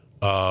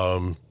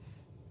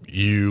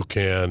 You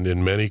can,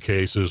 in many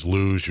cases,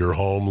 lose your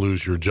home,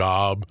 lose your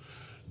job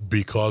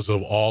because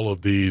of all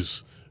of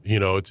these.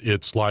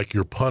 It's like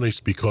you're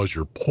punished because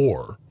you're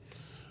poor.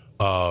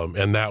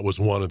 And that was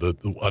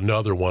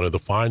another one of the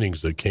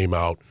findings that came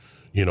out,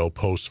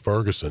 post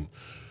Ferguson.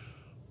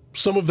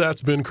 Some of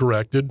that's been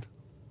corrected.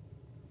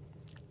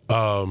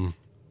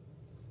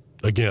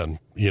 Again,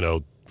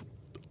 a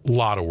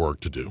lot of work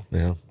to do.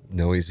 Yeah,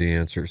 no easy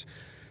answers.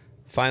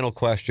 Final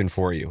question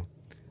for you.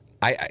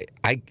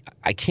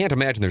 I can't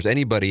imagine there's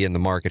anybody in the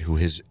market who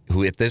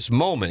at this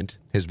moment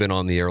has been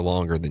on the air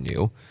longer than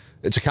you.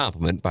 It's a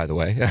compliment, by the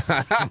way.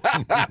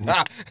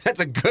 That's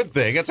a good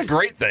thing. That's a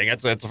great thing.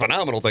 It's a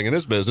phenomenal thing in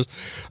this business.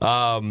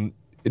 Do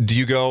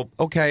you go,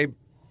 okay,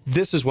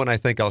 this is when I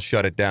think I'll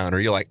shut it down? Or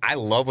you're like, I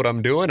love what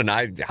I'm doing, and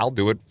I'll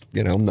do it,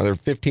 another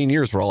 15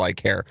 years for all I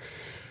care?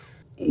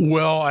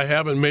 Well, I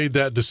haven't made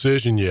that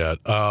decision yet.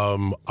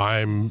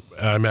 I'm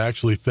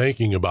actually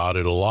thinking about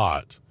it a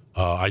lot.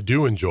 I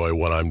do enjoy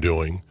what I'm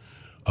doing.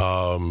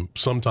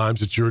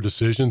 Sometimes it's your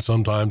decision,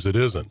 sometimes it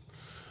isn't.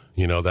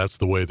 That's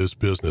the way this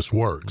business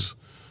works.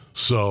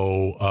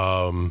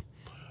 So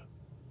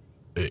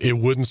it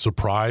wouldn't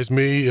surprise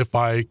me if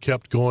I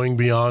kept going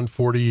beyond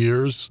 40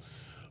 years.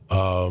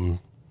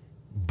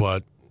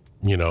 But,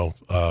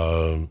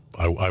 I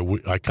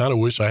kind of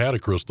wish I had a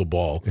crystal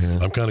ball. Yeah.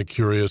 I'm kind of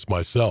curious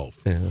myself.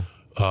 Yeah.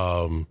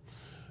 But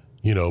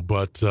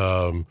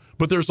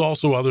there's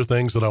also other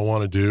things that I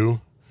want to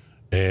do.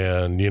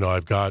 And,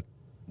 I've got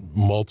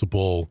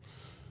multiple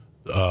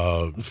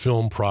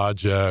film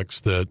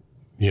projects that,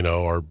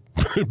 are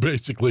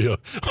basically a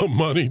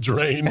money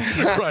drain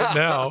right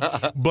now.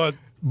 But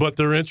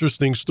they're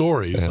interesting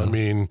stories. Yeah. I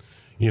mean,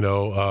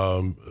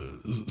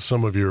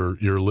 some of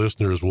your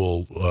listeners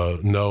will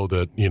know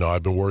that,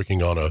 I've been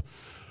working on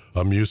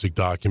a music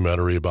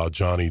documentary about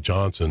Johnny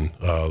Johnson,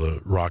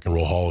 the Rock and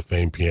Roll Hall of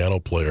Fame piano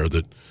player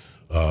that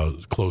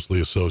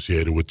closely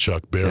associated with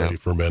Chuck Berry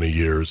for many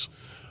years.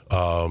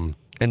 And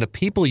the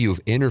people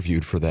you've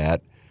interviewed for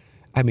that,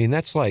 I mean,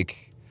 it's like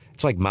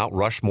Mount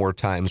Rushmore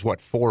times, 4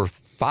 or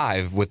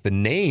 5 with the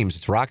names.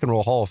 It's Rock and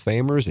Roll Hall of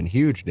Famers and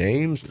huge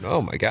names.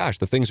 Oh, my gosh,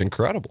 the thing's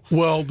incredible.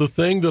 Well, the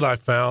thing that I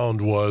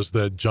found was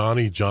that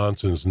Johnny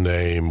Johnson's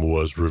name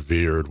was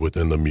revered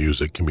within the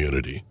music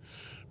community.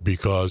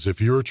 Because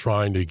if you're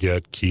trying to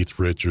get Keith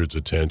Richards'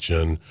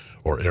 attention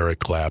or Eric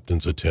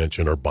Clapton's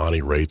attention or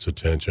Bonnie Raitt's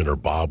attention or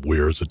Bob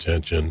Weir's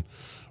attention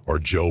or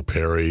Joe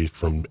Perry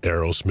from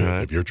Aerosmith,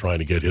 right. If you're trying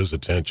to get his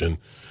attention,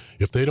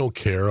 if they don't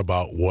care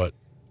about what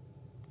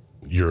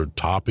your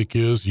topic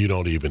is, you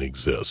don't even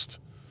exist.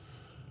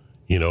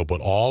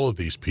 But all of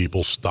these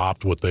people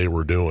stopped what they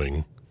were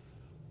doing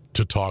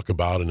to talk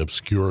about an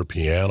obscure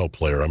piano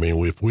player. I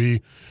mean, if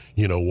we,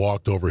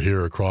 walked over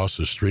here across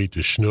the street to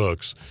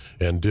Schnucks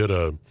and did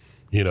a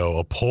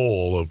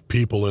poll of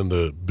people in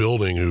the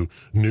building who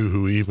knew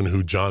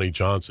who Johnny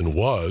Johnson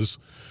was,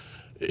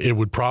 it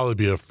would probably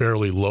be a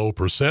fairly low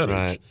percentage.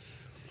 Right.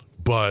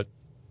 But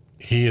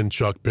he and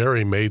Chuck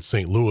Berry made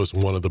St. Louis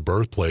one of the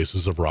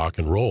birthplaces of rock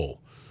and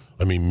roll.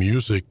 I mean,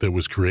 music that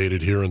was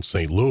created here in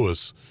St.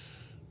 Louis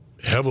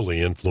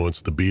heavily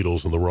influenced the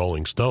Beatles and the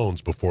Rolling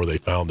Stones before they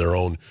found their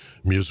own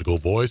musical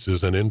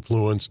voices, and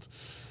influenced,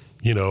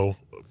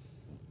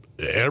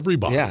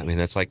 everybody. Yeah, I mean,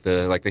 that's like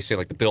they say,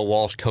 the Bill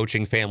Walsh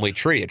coaching family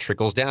tree. It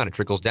trickles down,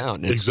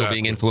 and it's still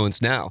being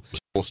influenced now.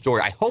 Cool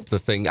story. I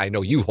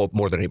know you hope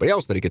more than anybody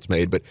else that it gets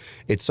made, but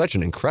it's such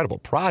an incredible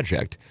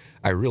project.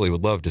 I really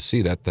would love to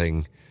see that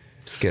thing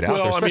get out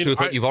there, especially with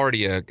what you've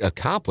already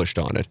accomplished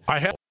on it.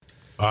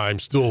 I'm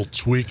still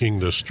tweaking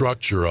the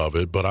structure of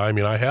it, but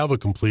I have a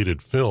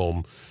completed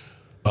film,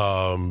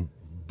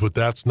 but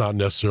that's not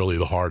necessarily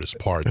the hardest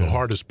part. The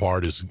hardest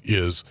part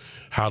is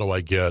how do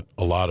I get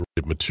a lot of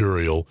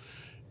material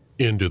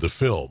into the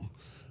film,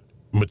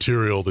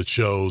 material that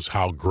shows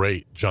how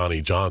great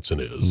Johnny Johnson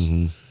is.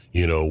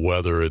 Mm-hmm.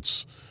 Whether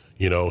it's,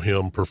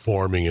 him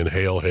performing in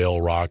Hail, Hail,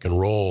 Rock and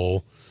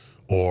Roll,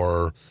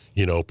 or,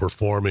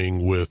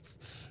 performing with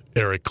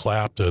Eric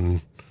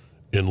Clapton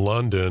in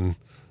London,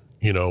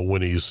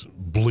 when he's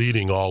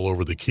bleeding all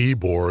over the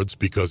keyboards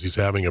because he's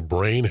having a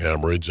brain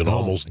hemorrhage and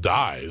almost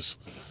dies.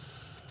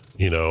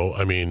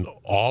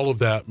 All of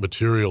that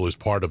material is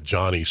part of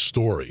Johnny's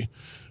story.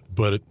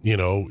 But,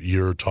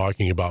 you're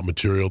talking about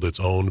material that's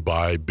owned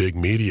by big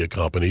media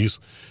companies,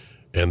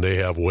 and they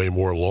have way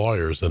more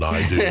lawyers than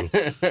I do.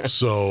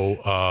 So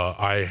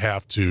I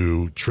have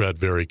to tread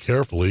very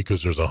carefully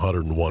because there's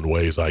 101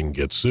 ways I can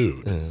get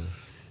sued.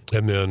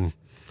 And then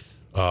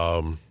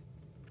I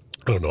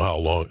don't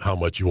know how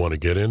much you want to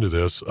get into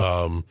this.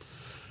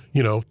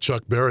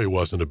 Chuck Berry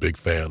wasn't a big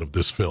fan of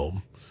this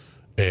film.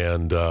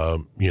 And,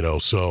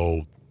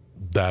 so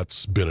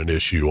that's been an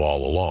issue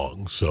all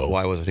along. So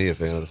why wasn't he a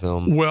fan of the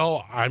film?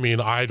 Well, I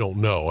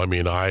don't know.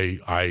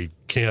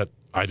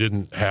 I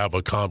didn't have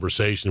a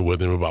conversation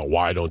with him about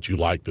why don't you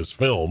like this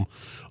film.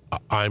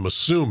 I'm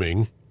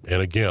assuming,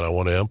 and again, I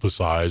want to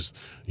emphasize,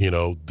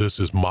 this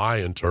is my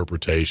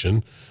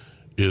interpretation,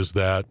 is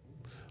that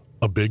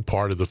a big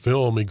part of the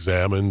film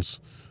examines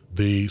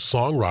the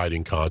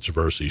songwriting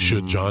controversy.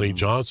 Should Johnny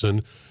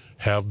Johnson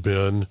have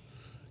been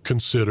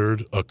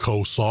considered a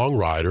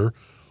co-songwriter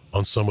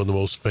on some of the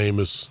most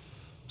famous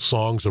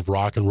songs of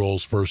rock and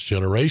roll's first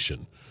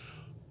generation?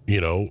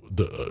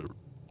 The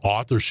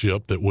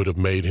authorship that would have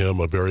made him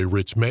a very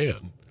rich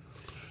man.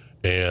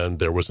 And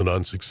there was an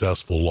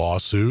unsuccessful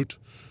lawsuit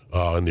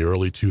in the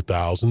early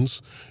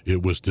 2000s.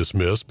 It was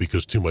dismissed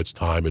because too much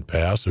time had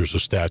passed. There's a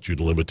statute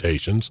of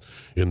limitations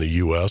in the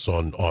U.S.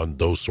 on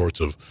those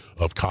sorts of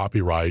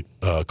copyright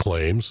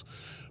claims.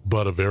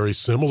 But a very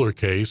similar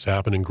case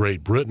happened in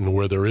Great Britain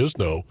where there is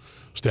no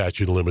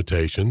statute of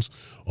limitations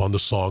on the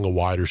song A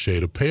Wider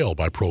Shade of Pale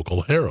by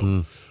Procol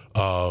Harum.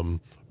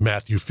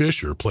 Matthew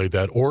Fisher played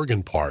that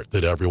organ part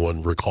that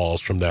everyone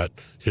recalls from that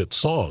hit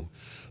song.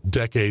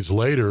 decades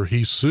later,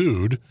 he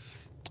sued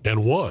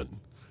and won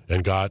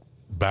and got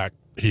back.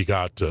 He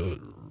got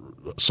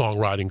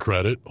songwriting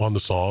credit on the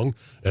song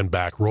and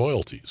back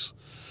royalties.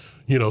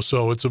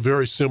 So it's a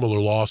very similar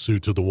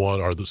lawsuit to the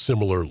one, or the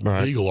similar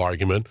legal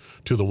argument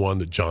to the one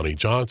that Johnny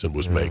Johnson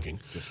was making.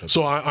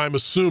 So I'm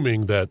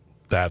assuming that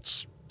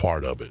that's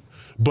part of it.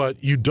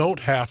 But you don't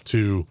have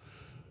to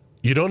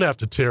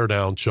tear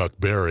down Chuck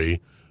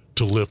Berry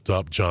to lift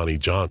up Johnny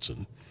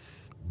Johnson.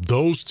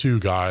 Those two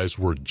guys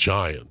were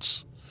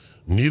giants.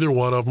 Neither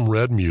one of them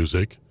read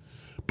music,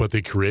 but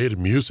they created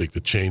music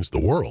that changed the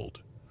world.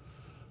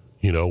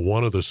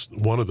 One of the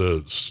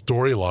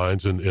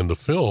storylines in the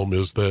film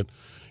is that,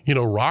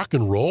 rock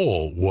and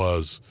roll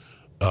was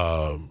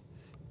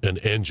an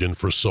engine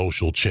for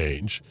social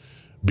change,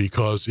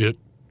 because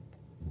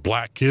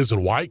black kids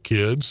and white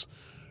kids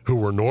who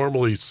were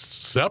normally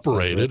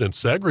separated and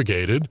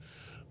segregated,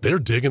 they're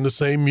digging the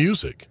same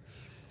music.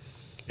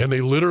 And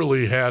they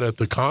literally had, at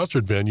the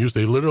concert venues,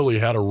 they literally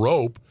had a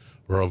rope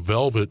or a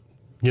velvet,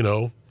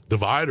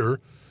 divider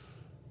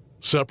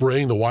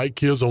separating the white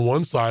kids on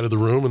one side of the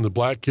room and the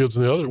black kids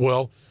on the other.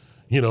 Well,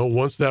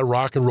 once that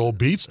rock and roll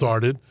beat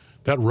started,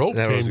 that rope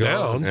came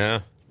down. Yeah.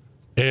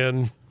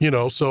 And,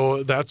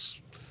 so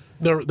that's,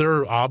 there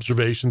are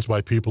observations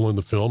by people in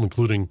the film,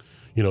 including,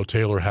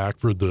 Taylor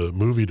Hackford, the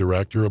movie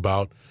director,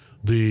 about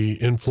the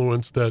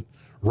influence that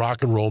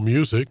rock and roll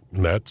music,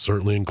 and that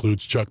certainly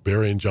includes Chuck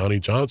Berry and Johnny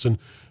Johnson,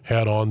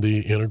 had on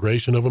the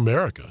integration of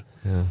America.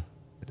 Yeah.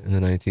 In the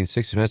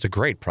 1960s. That's a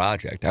great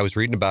project. I was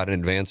reading about it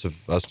in advance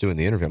of us doing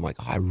the interview. I'm like,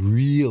 I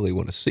really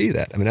want to see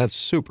that. I mean, that's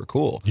super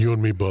cool. You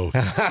and me both.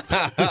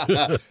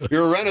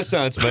 You're a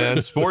Renaissance man,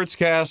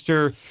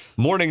 sportscaster,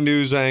 morning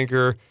news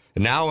anchor,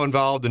 now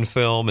involved in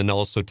film, and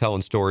also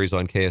telling stories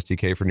on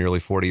KSDK for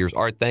nearly 40 years.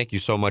 Art, thank you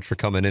so much for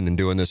coming in and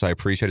doing this. I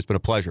appreciate it. It's been a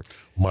pleasure.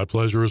 My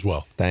pleasure as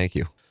well. Thank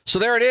you. So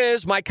there it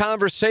is, my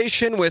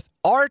conversation with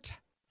Art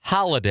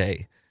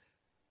Holliday.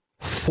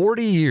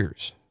 40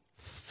 years.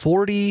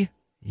 40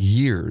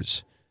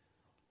 years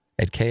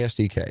at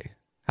KSDK.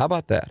 How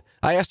about that?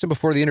 I asked him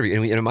before the interview,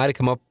 and it might have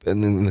come up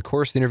in the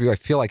course of the interview. I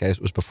feel like it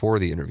was before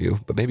the interview,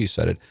 but maybe you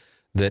said it,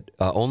 that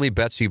only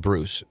Betsy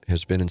Bruce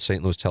has been in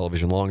St. Louis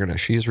television longer. Now,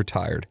 she is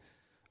retired,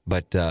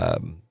 but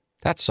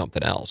that's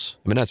something else.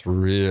 I mean, that's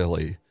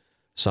really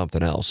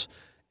something else.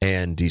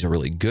 And he's a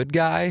really good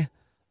guy,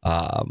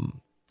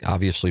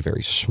 obviously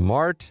very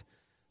smart,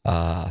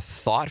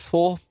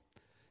 thoughtful,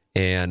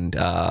 and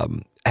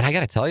I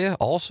got to tell you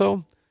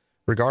also,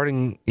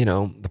 regarding,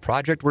 the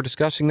project we're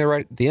discussing there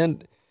right at the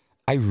end,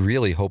 I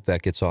really hope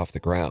that gets off the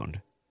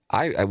ground.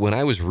 I when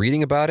I was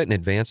reading about it in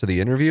advance of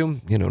the interview,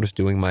 just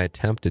doing my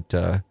attempt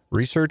at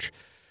research,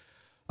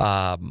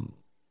 I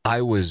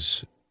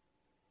was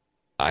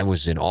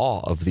in awe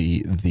of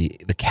the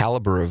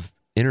caliber of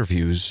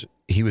interviews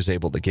he was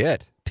able to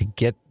get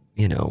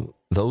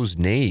those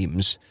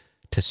names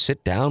to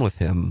sit down with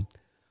him.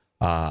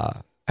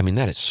 I mean,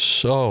 that is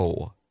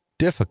so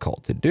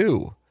difficult to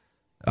do,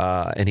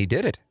 and he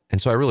did it.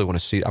 And so I really want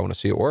to see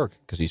it work,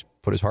 because he's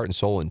put his heart and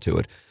soul into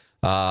it.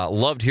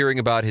 Loved hearing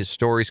about his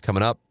stories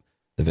coming up,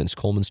 the Vince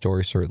Coleman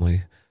story,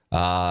 certainly.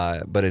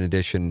 But in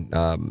addition,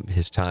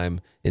 his time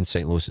in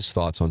St. Louis, his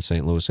thoughts on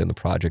St. Louis and the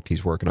project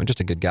he's working on. Just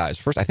a good guy. I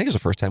think it's the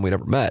first time we'd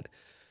ever met.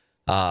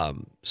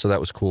 So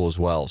that was cool as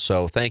well.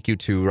 So thank you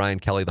to Ryan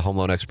Kelly,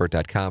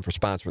 thehomeloanexpert.com, for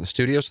sponsoring the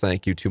studios.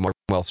 Thank you to Mark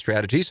Wealth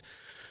Strategies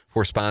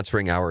for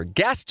sponsoring our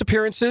guest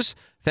appearances.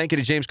 Thank you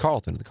to James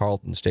Carlton, the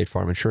Carlton State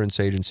Farm Insurance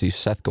Agency,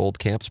 Seth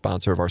Goldcamp,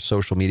 sponsor of our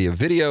social media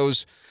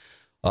videos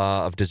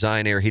of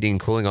Design Air Heating and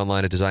Cooling,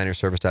 online at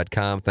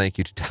designairservice.com. Thank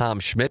you to Tom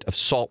Schmidt of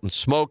Salt and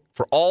Smoke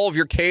for all of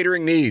your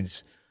catering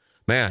needs.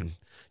 Man,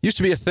 used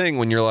to be a thing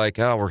when you're like,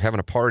 oh, we're having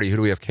a party, who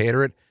do we have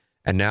cater it?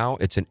 And now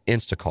it's an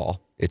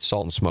insta-call. It's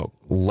Salt and Smoke.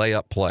 Lay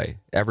up, play.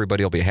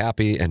 Everybody will be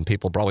happy, and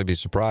people will probably be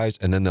surprised,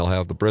 and then they'll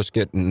have the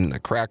brisket and the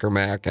Cracker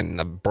Mac and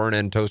the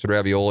burn-end toasted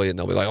ravioli, and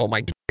they'll be like, oh,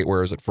 my God,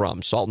 where is it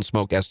from?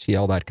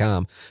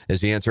 SaltandSmokeSTL.com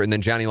is the answer. And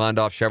then Johnny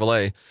Londoff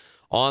Chevrolet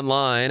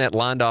online at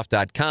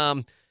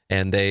londoff.com,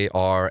 and they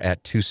are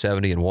at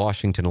 270 in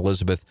Washington,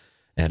 Elizabeth,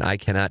 and I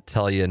cannot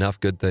tell you enough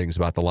good things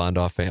about the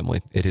Londoff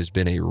family. It has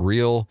been a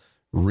real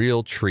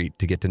treat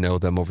to get to know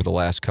them over the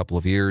last couple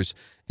of years,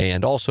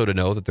 and also to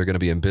know that they're going to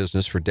be in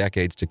business for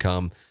decades to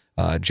come.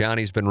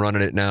 Johnny's been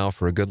running it now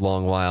for a good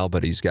long while,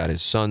 but he's got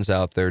his sons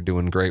out there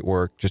doing great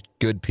work, just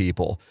good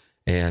people.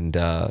 And,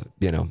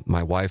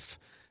 my wife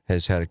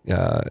has had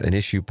an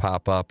issue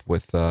pop up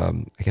with,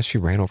 I guess she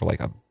ran over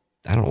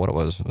I don't know what it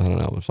was. I don't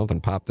know.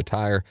 Something popped the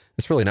tire.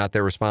 It's really not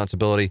their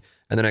responsibility.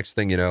 And the next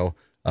thing you know,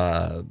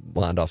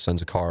 Londoff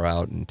sends a car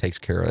out and takes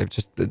care of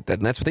it.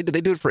 And that's what they do.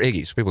 They do it for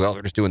Iggy. So people go, oh,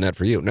 they're just doing that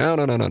for you. No.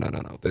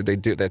 They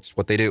do. That's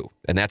what they do.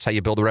 And that's how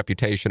you build a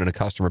reputation and a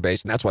customer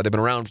base. And that's why they've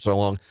been around for so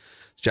long.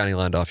 It's Johnny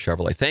Londoff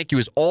Chevrolet. Thank you,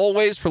 as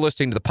always, for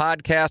listening to the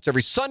podcast.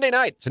 Every Sunday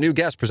night, it's a new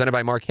guest presented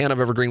by Mark Hanna of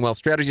Evergreen Wealth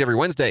Strategies. Every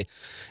Wednesday,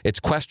 it's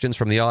questions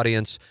from the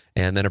audience.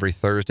 And then every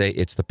Thursday,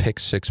 it's the Pick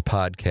Six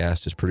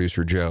podcast, as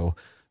producer Joe,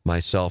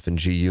 myself, and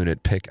G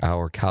Unit pick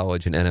our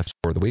college and NFL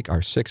score of the week,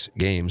 our 6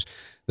 games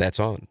That's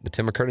on. The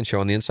Tim McKernan Show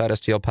on the Inside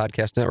STL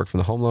Podcast Network from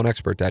the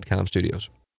HomeLoanExpert.com studios.